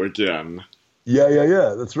for you again.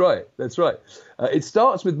 Yeah. That's right. It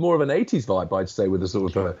starts with more of an 80s vibe, I'd say, with a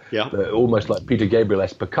sort of almost like Peter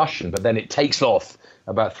Gabriel-esque percussion, but then it takes off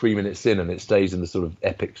about 3 minutes in, and it stays in the sort of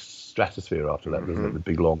epic stratosphere after that, doesn't it? The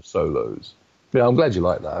big long solos. Yeah, I'm glad you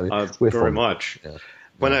like that. I mean, very much. Yeah.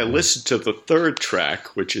 When I listened to the third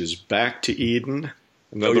track, which is Back to Eden,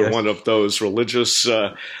 another one of those religious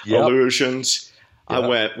allusions, I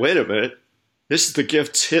went, wait a minute, this is The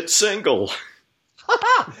Gift's hit single.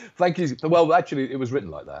 Thank you. Well, actually, it was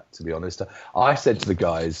written like that, to be honest. I said to the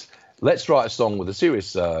guys, let's write a song with a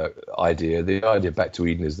serious idea. The idea of Back to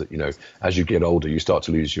Eden is that, you know, as you get older, you start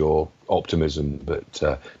to lose your optimism,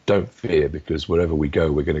 but don't fear, because wherever we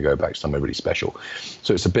go, we're going to go back somewhere really special.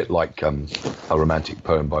 So it's a bit like a romantic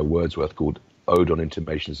poem by Wordsworth called Ode on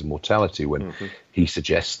Intimations of Mortality, when he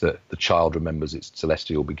suggests that the child remembers its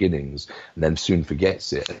celestial beginnings and then soon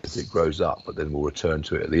forgets it as it grows up, but then will return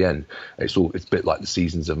to it at the end. It's a bit like the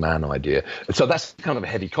Seasons of Man idea. And so that's kind of a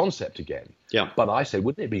heavy concept again. Yeah. But I say,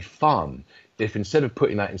 wouldn't it be fun if instead of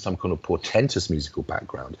putting that in some kind of portentous musical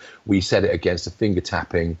background, we set it against a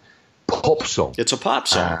finger-tapping pop song? It's a pop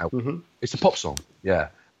song. It's a pop song, yeah.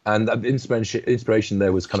 And the inspiration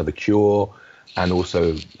there was kind of The Cure, and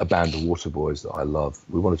also a band, the Waterboys, that I love.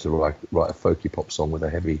 We wanted to write a folky pop song with a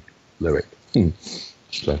heavy lyric.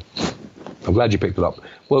 So I'm glad you picked it up.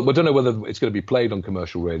 Well, I don't know whether it's going to be played on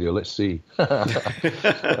commercial radio. Let's see. You're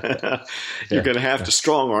going to have to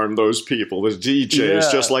strong-arm those people, the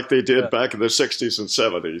DJs, just like they did back in the 60s and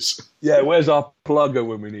 70s. Yeah, where's our plugger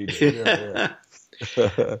when we need it?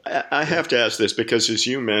 I have to ask this because, as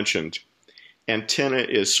you mentioned, Antenna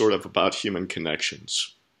is sort of about human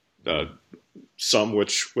connections. Some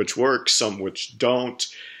which work, some which don't,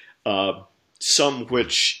 some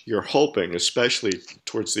which you're hoping, especially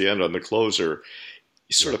towards the end on the closer,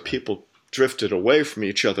 sort of people drifted away from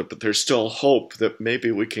each other, but there's still hope that maybe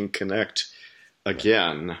we can connect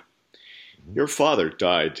again. Your father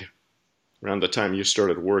died around the time you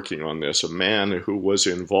started working on this, a man who was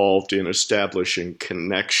involved in establishing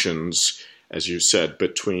connections, as you said,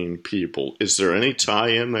 between people. Is there any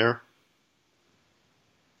tie-in there?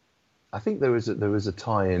 I think there was a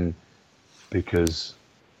tie-in because,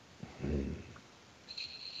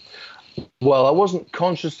 well, I wasn't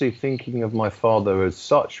consciously thinking of my father as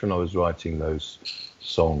such when I was writing those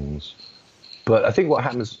songs. But I think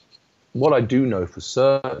what I do know for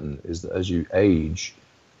certain is that as you age,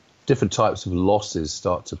 different types of losses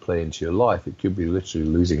start to play into your life. It could be literally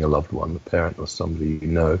losing a loved one, a parent or somebody you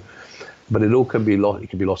know. But it all can be loss. It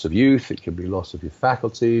can be loss of youth. It can be loss of your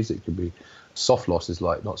faculties. It can be Soft loss is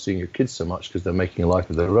like not seeing your kids so much because they're making a life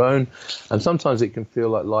of their own. And sometimes it can feel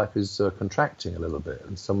like life is contracting a little bit,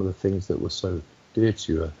 and some of the things that were so dear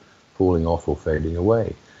to you are falling off or fading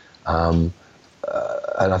away. And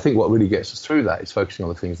I think what really gets us through that is focusing on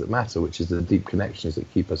the things that matter, which is the deep connections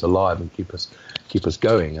that keep us alive and keep us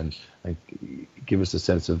going and give us a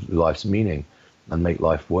sense of life's meaning and make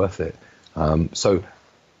life worth it. So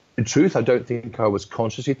in truth, I don't think I was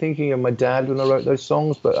consciously thinking of my dad when I wrote those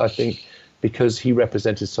songs, but I think because he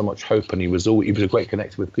represented so much hope, and he was a great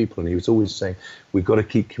connector with people, and he was always saying, we've got to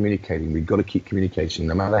keep communicating,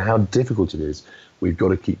 no matter how difficult it is, we've got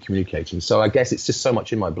to keep communicating. So I guess it's just so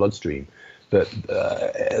much in my bloodstream that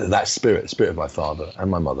that spirit, the spirit of my father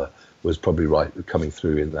and my mother, was probably coming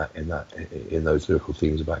through in those lyrical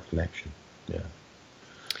themes about connection. Yeah.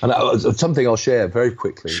 And something I'll share very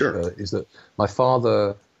quickly is that my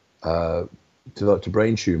father developed a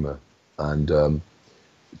brain tumor, and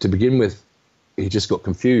to begin with, he just got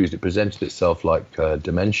confused. It presented itself like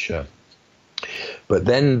dementia. But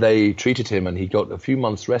then they treated him, and he got a few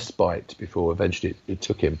months respite before eventually it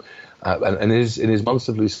took him. And in his months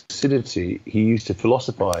of lucidity, he used to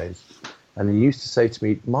philosophize, and he used to say to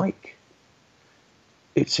me, Mike,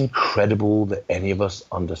 it's incredible that any of us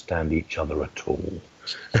understand each other at all.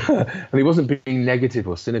 And he wasn't being negative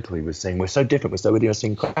or cynical. He was saying, we're so different, we're so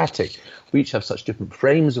idiosyncratic. We each have such different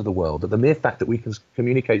frames of the world that the mere fact that we can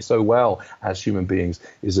communicate so well as human beings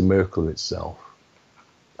is a miracle in itself.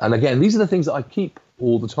 And again, these are the things that I keep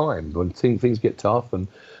all the time. When things get tough and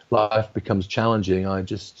life becomes challenging, I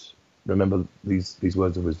just remember these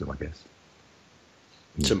words of wisdom, I guess.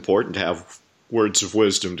 It's important to have words of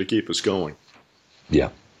wisdom to keep us going. Yeah.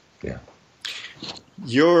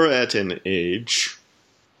 You're at an age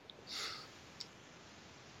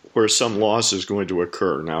where some loss is going to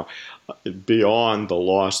occur. Now, beyond the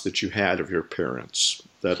loss that you had of your parents,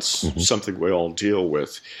 that's something we all deal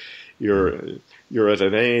with. You're at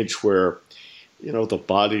an age where, the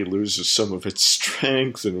body loses some of its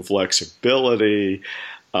strength and flexibility.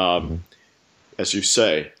 As you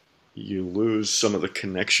say, you lose some of the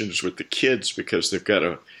connections with the kids because they've got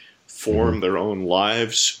to form their own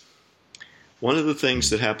lives. One of the things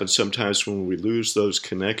that happens sometimes when we lose those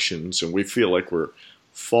connections and we feel like we're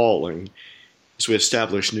falling is we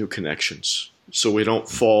establish new connections. So we don't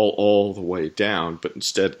fall all the way down, but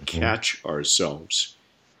instead catch ourselves.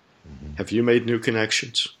 Have you made new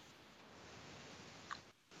connections?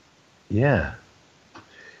 Yeah.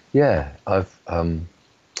 I've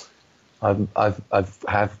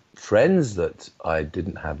had friends that I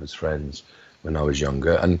didn't have as friends when I was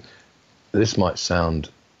younger, and this might sound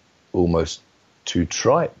almost too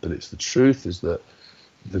trite, but it's the truth, is that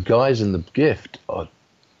the guys in the gift are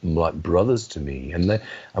like brothers to me, and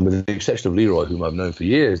with the exception of Leroy, whom I've known for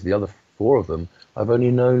years, the other four of them I've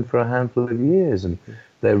only known for a handful of years, and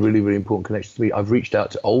they're really, really important connections to me. I've reached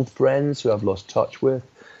out to old friends who I've lost touch with.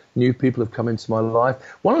 New people have come into my life.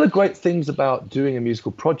 One of the great things about doing a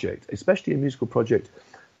musical project, especially a musical project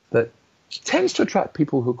that tends to attract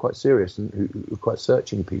people who are quite serious and who are quite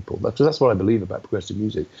searching people, because that's what I believe about progressive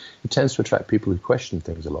music. It tends to attract people who question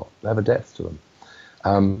things a lot. They have a depth to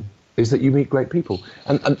them. Is that you meet great people.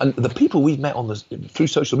 And the people we've met through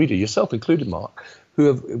social media, yourself included, Mark, who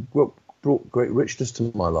have brought great richness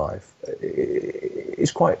to my life,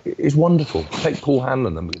 is wonderful. Take Paul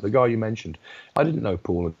Hanlon, the guy you mentioned. I didn't know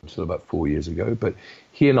Paul until about 4 years ago, but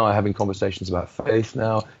he and I are having conversations about faith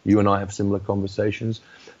now. You and I have similar conversations.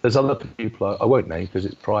 There's other people I won't name because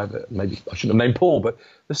it's private. Maybe I shouldn't have named Paul, but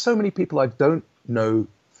there's so many people I don't know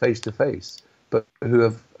face to face, but who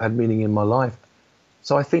have had meaning in my life.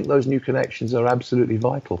 So I think those new connections are absolutely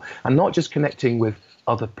vital, and not just connecting with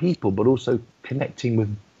other people, but also connecting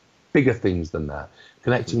with bigger things than that,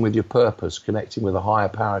 connecting with your purpose, connecting with a higher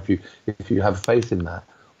power if you have faith in that.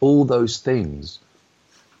 All those things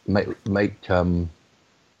make I'm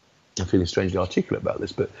feeling strangely articulate about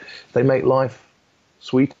this, but they make life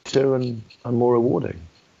sweeter and more rewarding.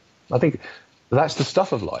 I think that's the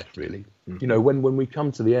stuff of life, really. When we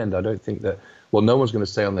come to the end, I don't think that, no one's going to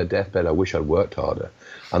say on their deathbed, I wish I'd worked harder.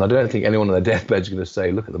 And I don't think anyone on their deathbed is going to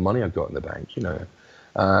say, look at the money I've got in the bank.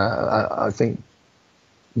 I think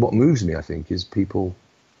what moves me, is people,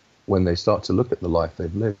 when they start to look at the life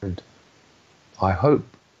they've lived, I hope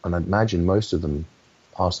and I imagine most of them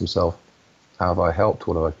ask themselves, how have I helped?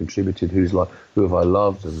 What have I contributed? Who have I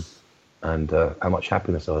loved? And how much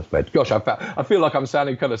happiness I've spread. Gosh, I feel like I'm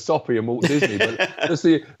sounding kind of soppy and Walt Disney, but that's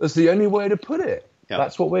the only way to put it. Yep.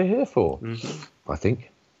 That's what we're here for, I think.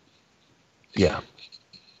 Yeah.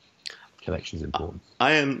 Connection's important.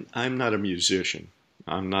 I'm not a musician.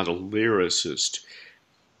 I'm not a lyricist.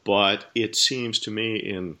 But it seems to me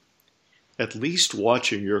at least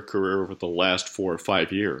watching your career over the last 4 or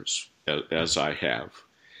 5 years, as I have,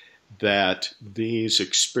 that these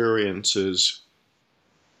experiences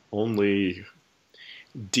only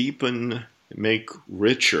deepen, make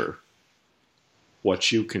richer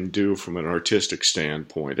what you can do from an artistic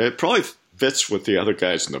standpoint. It probably fits with the other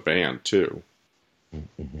guys in the band, too.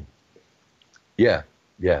 Mm-hmm. Yeah.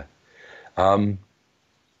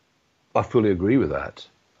 I fully agree with that.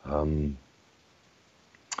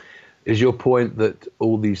 Is your point that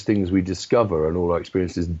all these things we discover and all our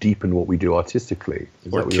experiences deepen what we do artistically?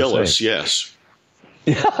 Or kill us, yes.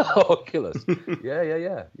 Or kill us.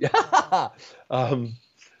 Yeah.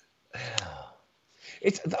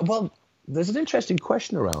 Well, there's an interesting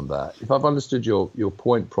question around that. If I've understood your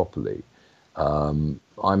point properly,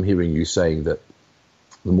 I'm hearing you saying that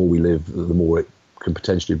the more we live, the more it can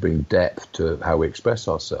potentially bring depth to how we express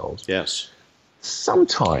ourselves. Yes.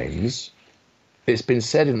 Sometimes it's been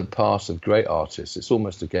said in the past of great artists, it's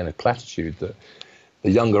almost, again, a platitude that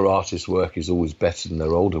the younger artist's work is always better than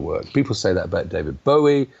their older work. People say that about David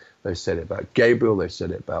Bowie. They said it about Gabriel. They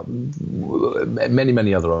said it about many,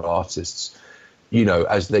 many other artists. You know,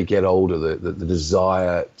 as they get older, the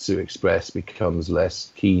desire to express becomes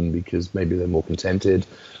less keen because maybe they're more contented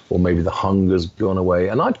or maybe the hunger's gone away.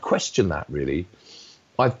 And I'd question that, really.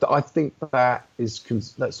 I think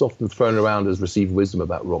that's often thrown around as received wisdom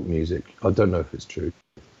about rock music. I don't know if it's true.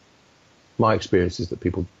 My experience is that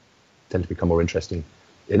people tend to become more interesting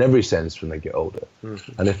in every sense when they get older.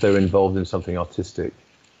 Mm-hmm. And if they're involved in something artistic,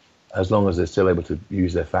 as long as they're still able to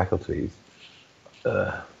use their faculties,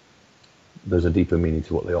 there's a deeper meaning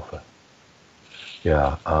to what they offer.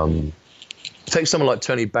 Yeah. Take someone like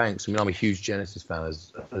Tony Banks. I mean, I'm a huge Genesis fan,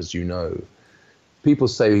 as you know. People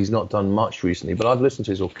say he's not done much recently, but I've listened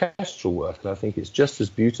to his orchestral work, and I think it's just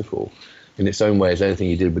as beautiful in its own way as anything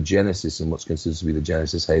he did with Genesis and what's considered to be the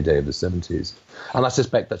Genesis heyday of the 70s. And I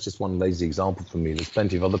suspect that's just one lazy example for me. There's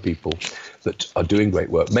plenty of other people that are doing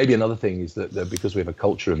great work. Maybe another thing is that because we have a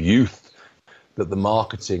culture of youth, that the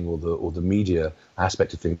marketing or the media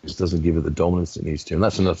aspect of things doesn't give it the dominance it needs to. And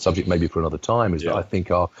that's another subject maybe for another time, is that I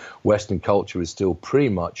think our Western culture is still pretty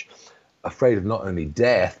much afraid of not only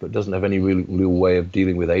death, but doesn't have any real way of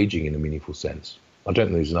dealing with aging in a meaningful sense. I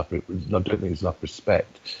don't think there's enough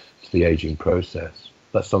respect to the aging process.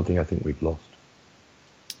 That's something I think we've lost.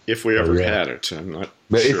 If we ever had it, I'm not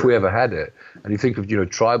But sure. If we ever had it, and you think of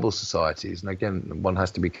tribal societies, and again, one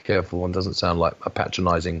has to be careful. One doesn't sound like a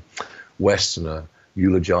patronizing Westerner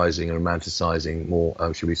eulogizing and romanticizing more,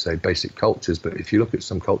 should we say, basic cultures. But if you look at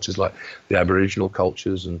some cultures like the Aboriginal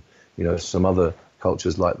cultures and some other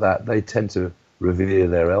cultures like that, they tend to revere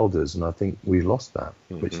their elders, and I think we've lost that,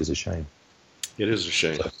 which is a shame. It is a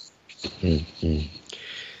shame.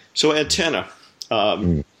 So, So Antenna,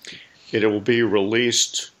 it will be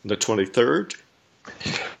released the 23rd.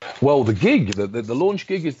 Well, the gig, the launch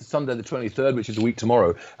gig is the Sunday the 23rd, which is a week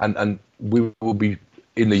tomorrow, and we will be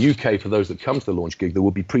in the UK. For those that come to the launch gig, there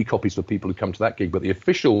will be pre-copies for people who come to that gig, but the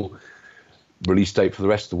official release date for the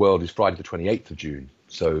rest of the world is Friday the 28th of June.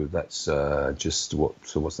 So that's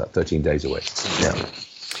what's that, 13 days away. Yeah.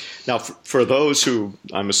 Now, for those who,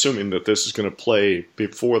 I'm assuming that this is going to play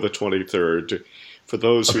before the 23rd, for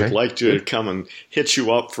those who'd like to come and hit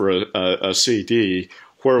you up for a CD,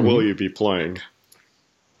 where will you be playing?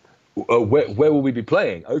 Where will we be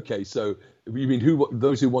playing? Okay, so you mean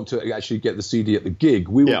those who want to actually get the CD at the gig?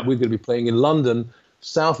 We're going to be playing in London,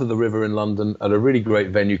 south of the river in London, at a really great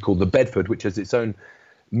venue called the Bedford, which has its own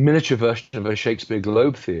miniature version of a Shakespeare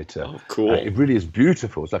Globe Theatre. Oh, cool. It really is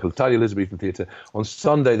beautiful. It's like a tiny Elizabethan theatre. On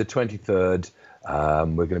Sunday the 23rd,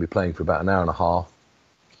 we're going to be playing for about an hour and a half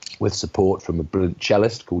with support from a brilliant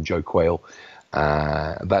cellist called Joe Quayle.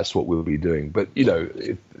 That's what we'll be doing. But,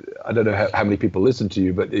 I don't know how many people listen to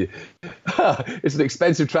you, but it's an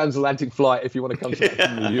expensive transatlantic flight if you want to come to that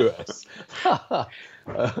from the US.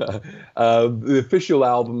 The official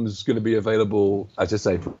album is going to be available, as I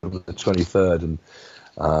say, from the 23rd, and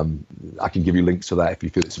I can give you links to that if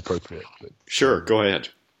you feel it's appropriate. But, sure, go ahead.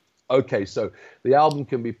 Okay, so the album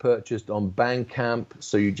can be purchased on Bandcamp,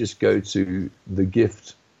 so you just go to The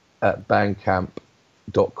Gift at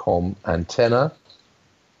bandcamp.com and Tenor.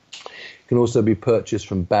 It can also be purchased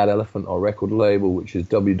from Bad Elephant, our record label, which is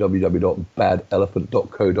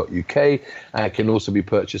www.badelephant.co.uk. And it can also be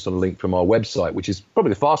purchased on a link from our website, which is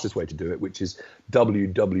probably the fastest way to do it, which is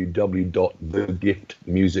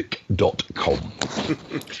www.thegiftmusic.com.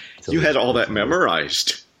 You had all that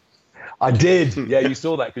memorized. I did. Yeah, you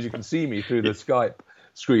saw that because you can see me through the Skype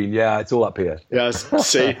screen. Yeah, it's all up here. Yes,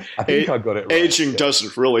 see, I think I got it right. Aging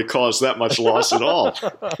doesn't really cause that much loss at all.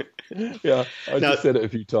 Yeah, I just said it a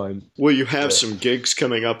few times. Will you have some gigs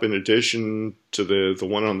coming up in addition to the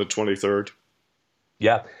one on the 23rd?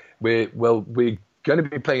 Yeah, we're going to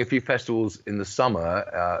be playing a few festivals in the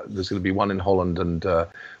summer. There's going to be one in Holland, and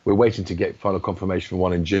we're waiting to get final confirmation from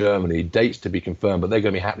one in Germany. Dates to be confirmed, but they're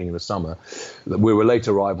going to be happening in the summer. We're late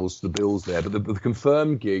arrivals to the bills there. But the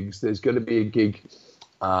confirmed gigs, there's going to be a gig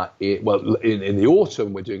in the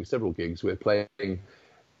autumn. We're doing several gigs. We're playing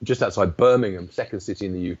just outside Birmingham, second city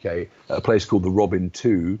in the UK, at a place called the Robin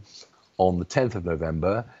 2 on the 10th of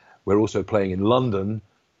November. We're also playing in London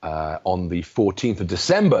on the 14th of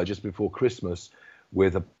December, just before Christmas,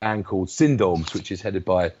 with a band called Syndogs, which is headed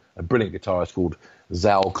by a brilliant guitarist called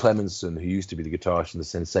Zal Clemenson, who used to be the guitarist in the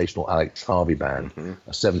sensational Alex Harvey band,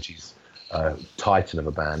 a 70s titan of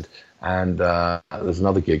a band. And there's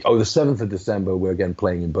another gig. The 7th of December, we're again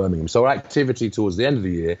playing in Birmingham. So our activity towards the end of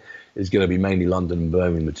the year is going to be mainly London and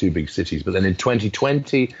Birmingham, the two big cities. But then in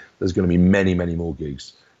 2020, there's going to be many, many more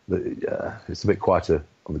gigs. It's a bit quieter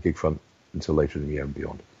on the gig front until later in the year and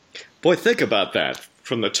beyond. Boy, think about that.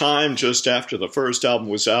 From the time just after the first album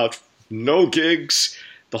was out, no gigs,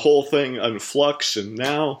 the whole thing in flux, and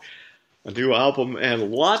now a new album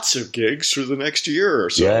and lots of gigs for the next year or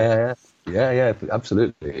so. Yeah,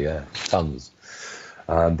 absolutely, yeah, tons.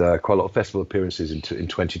 And quite a lot of festival appearances in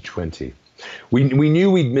 2020. We knew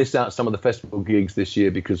we'd miss out some of the festival gigs this year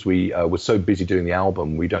because we were so busy doing the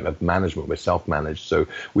album. We don't have management, we're self-managed, so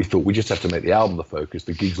we thought we just have to make the album the focus.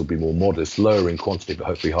 The gigs will be more modest, lower in quantity, but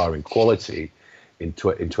hopefully higher in quality in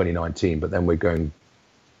 2019. But then we're going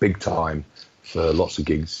big time for lots of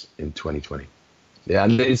gigs in 2020. Yeah,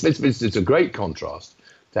 and it's a great contrast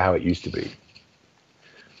to how it used to be.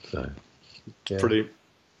 So, yeah.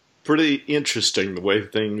 Pretty interesting the way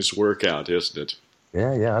things work out, isn't it?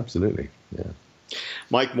 Yeah, absolutely. Yeah.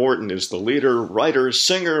 Mike Morton is the leader, writer,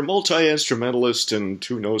 singer, multi-instrumentalist, and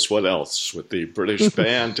who knows what else with the British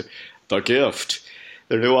band The Gift.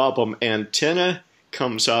 Their new album, Antenna,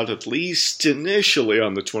 comes out at least initially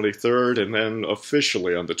on the 23rd and then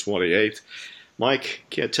officially on the 28th. Mike,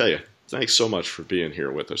 can't tell you. Thanks so much for being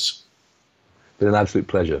here with us. Been an absolute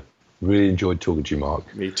pleasure. Really enjoyed talking to you,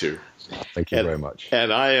 Mark. Me too. Thank you very much.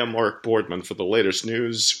 And I am Mark Boardman. For the latest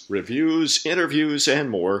news, reviews, interviews, and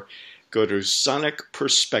more, go to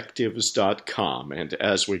sonicperspectives.com. And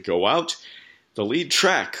as we go out, the lead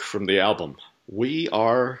track from the album, We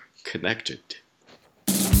Are Connected.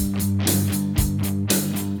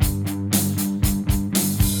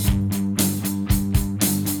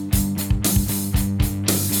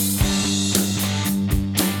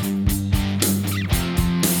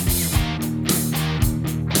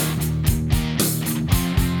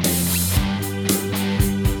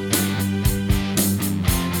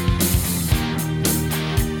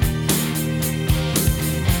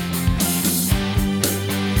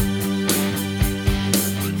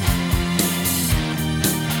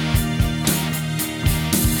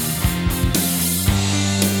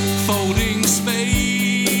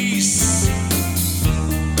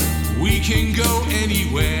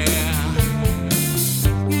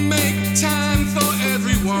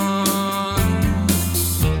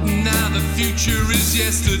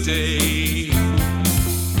 Yesterday,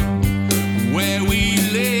 where we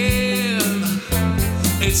live,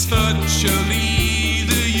 it's virtually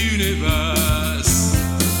the universe.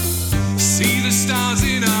 See the stars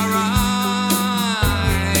in our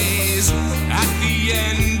eyes at the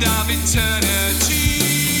end of eternity.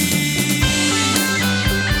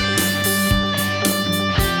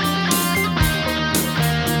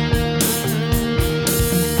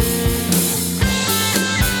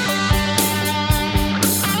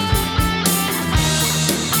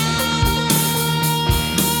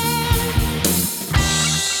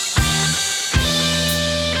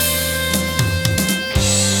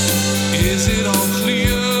 Is it all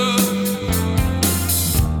clear?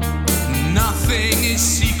 Nothing is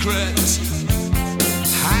secret.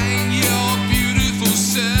 Hang your beautiful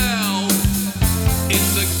self in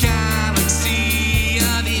the galaxy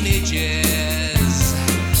of images.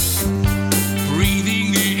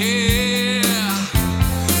 Breathing the air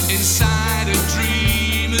inside a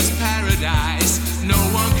dreamer's paradise. No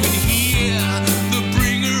one can hear the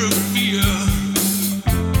bringer of fear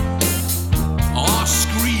or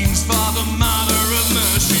screams for the mother of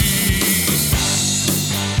mercy.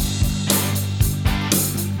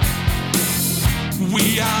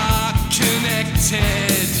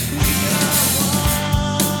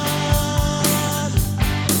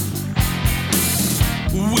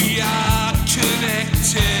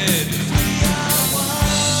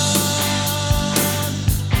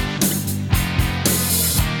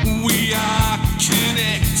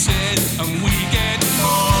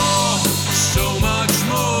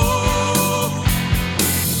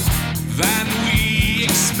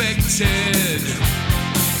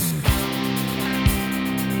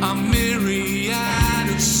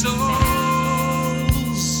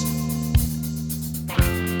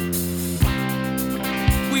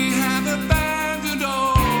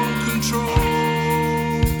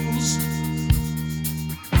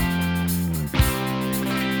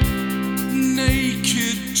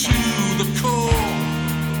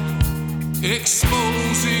 exposed.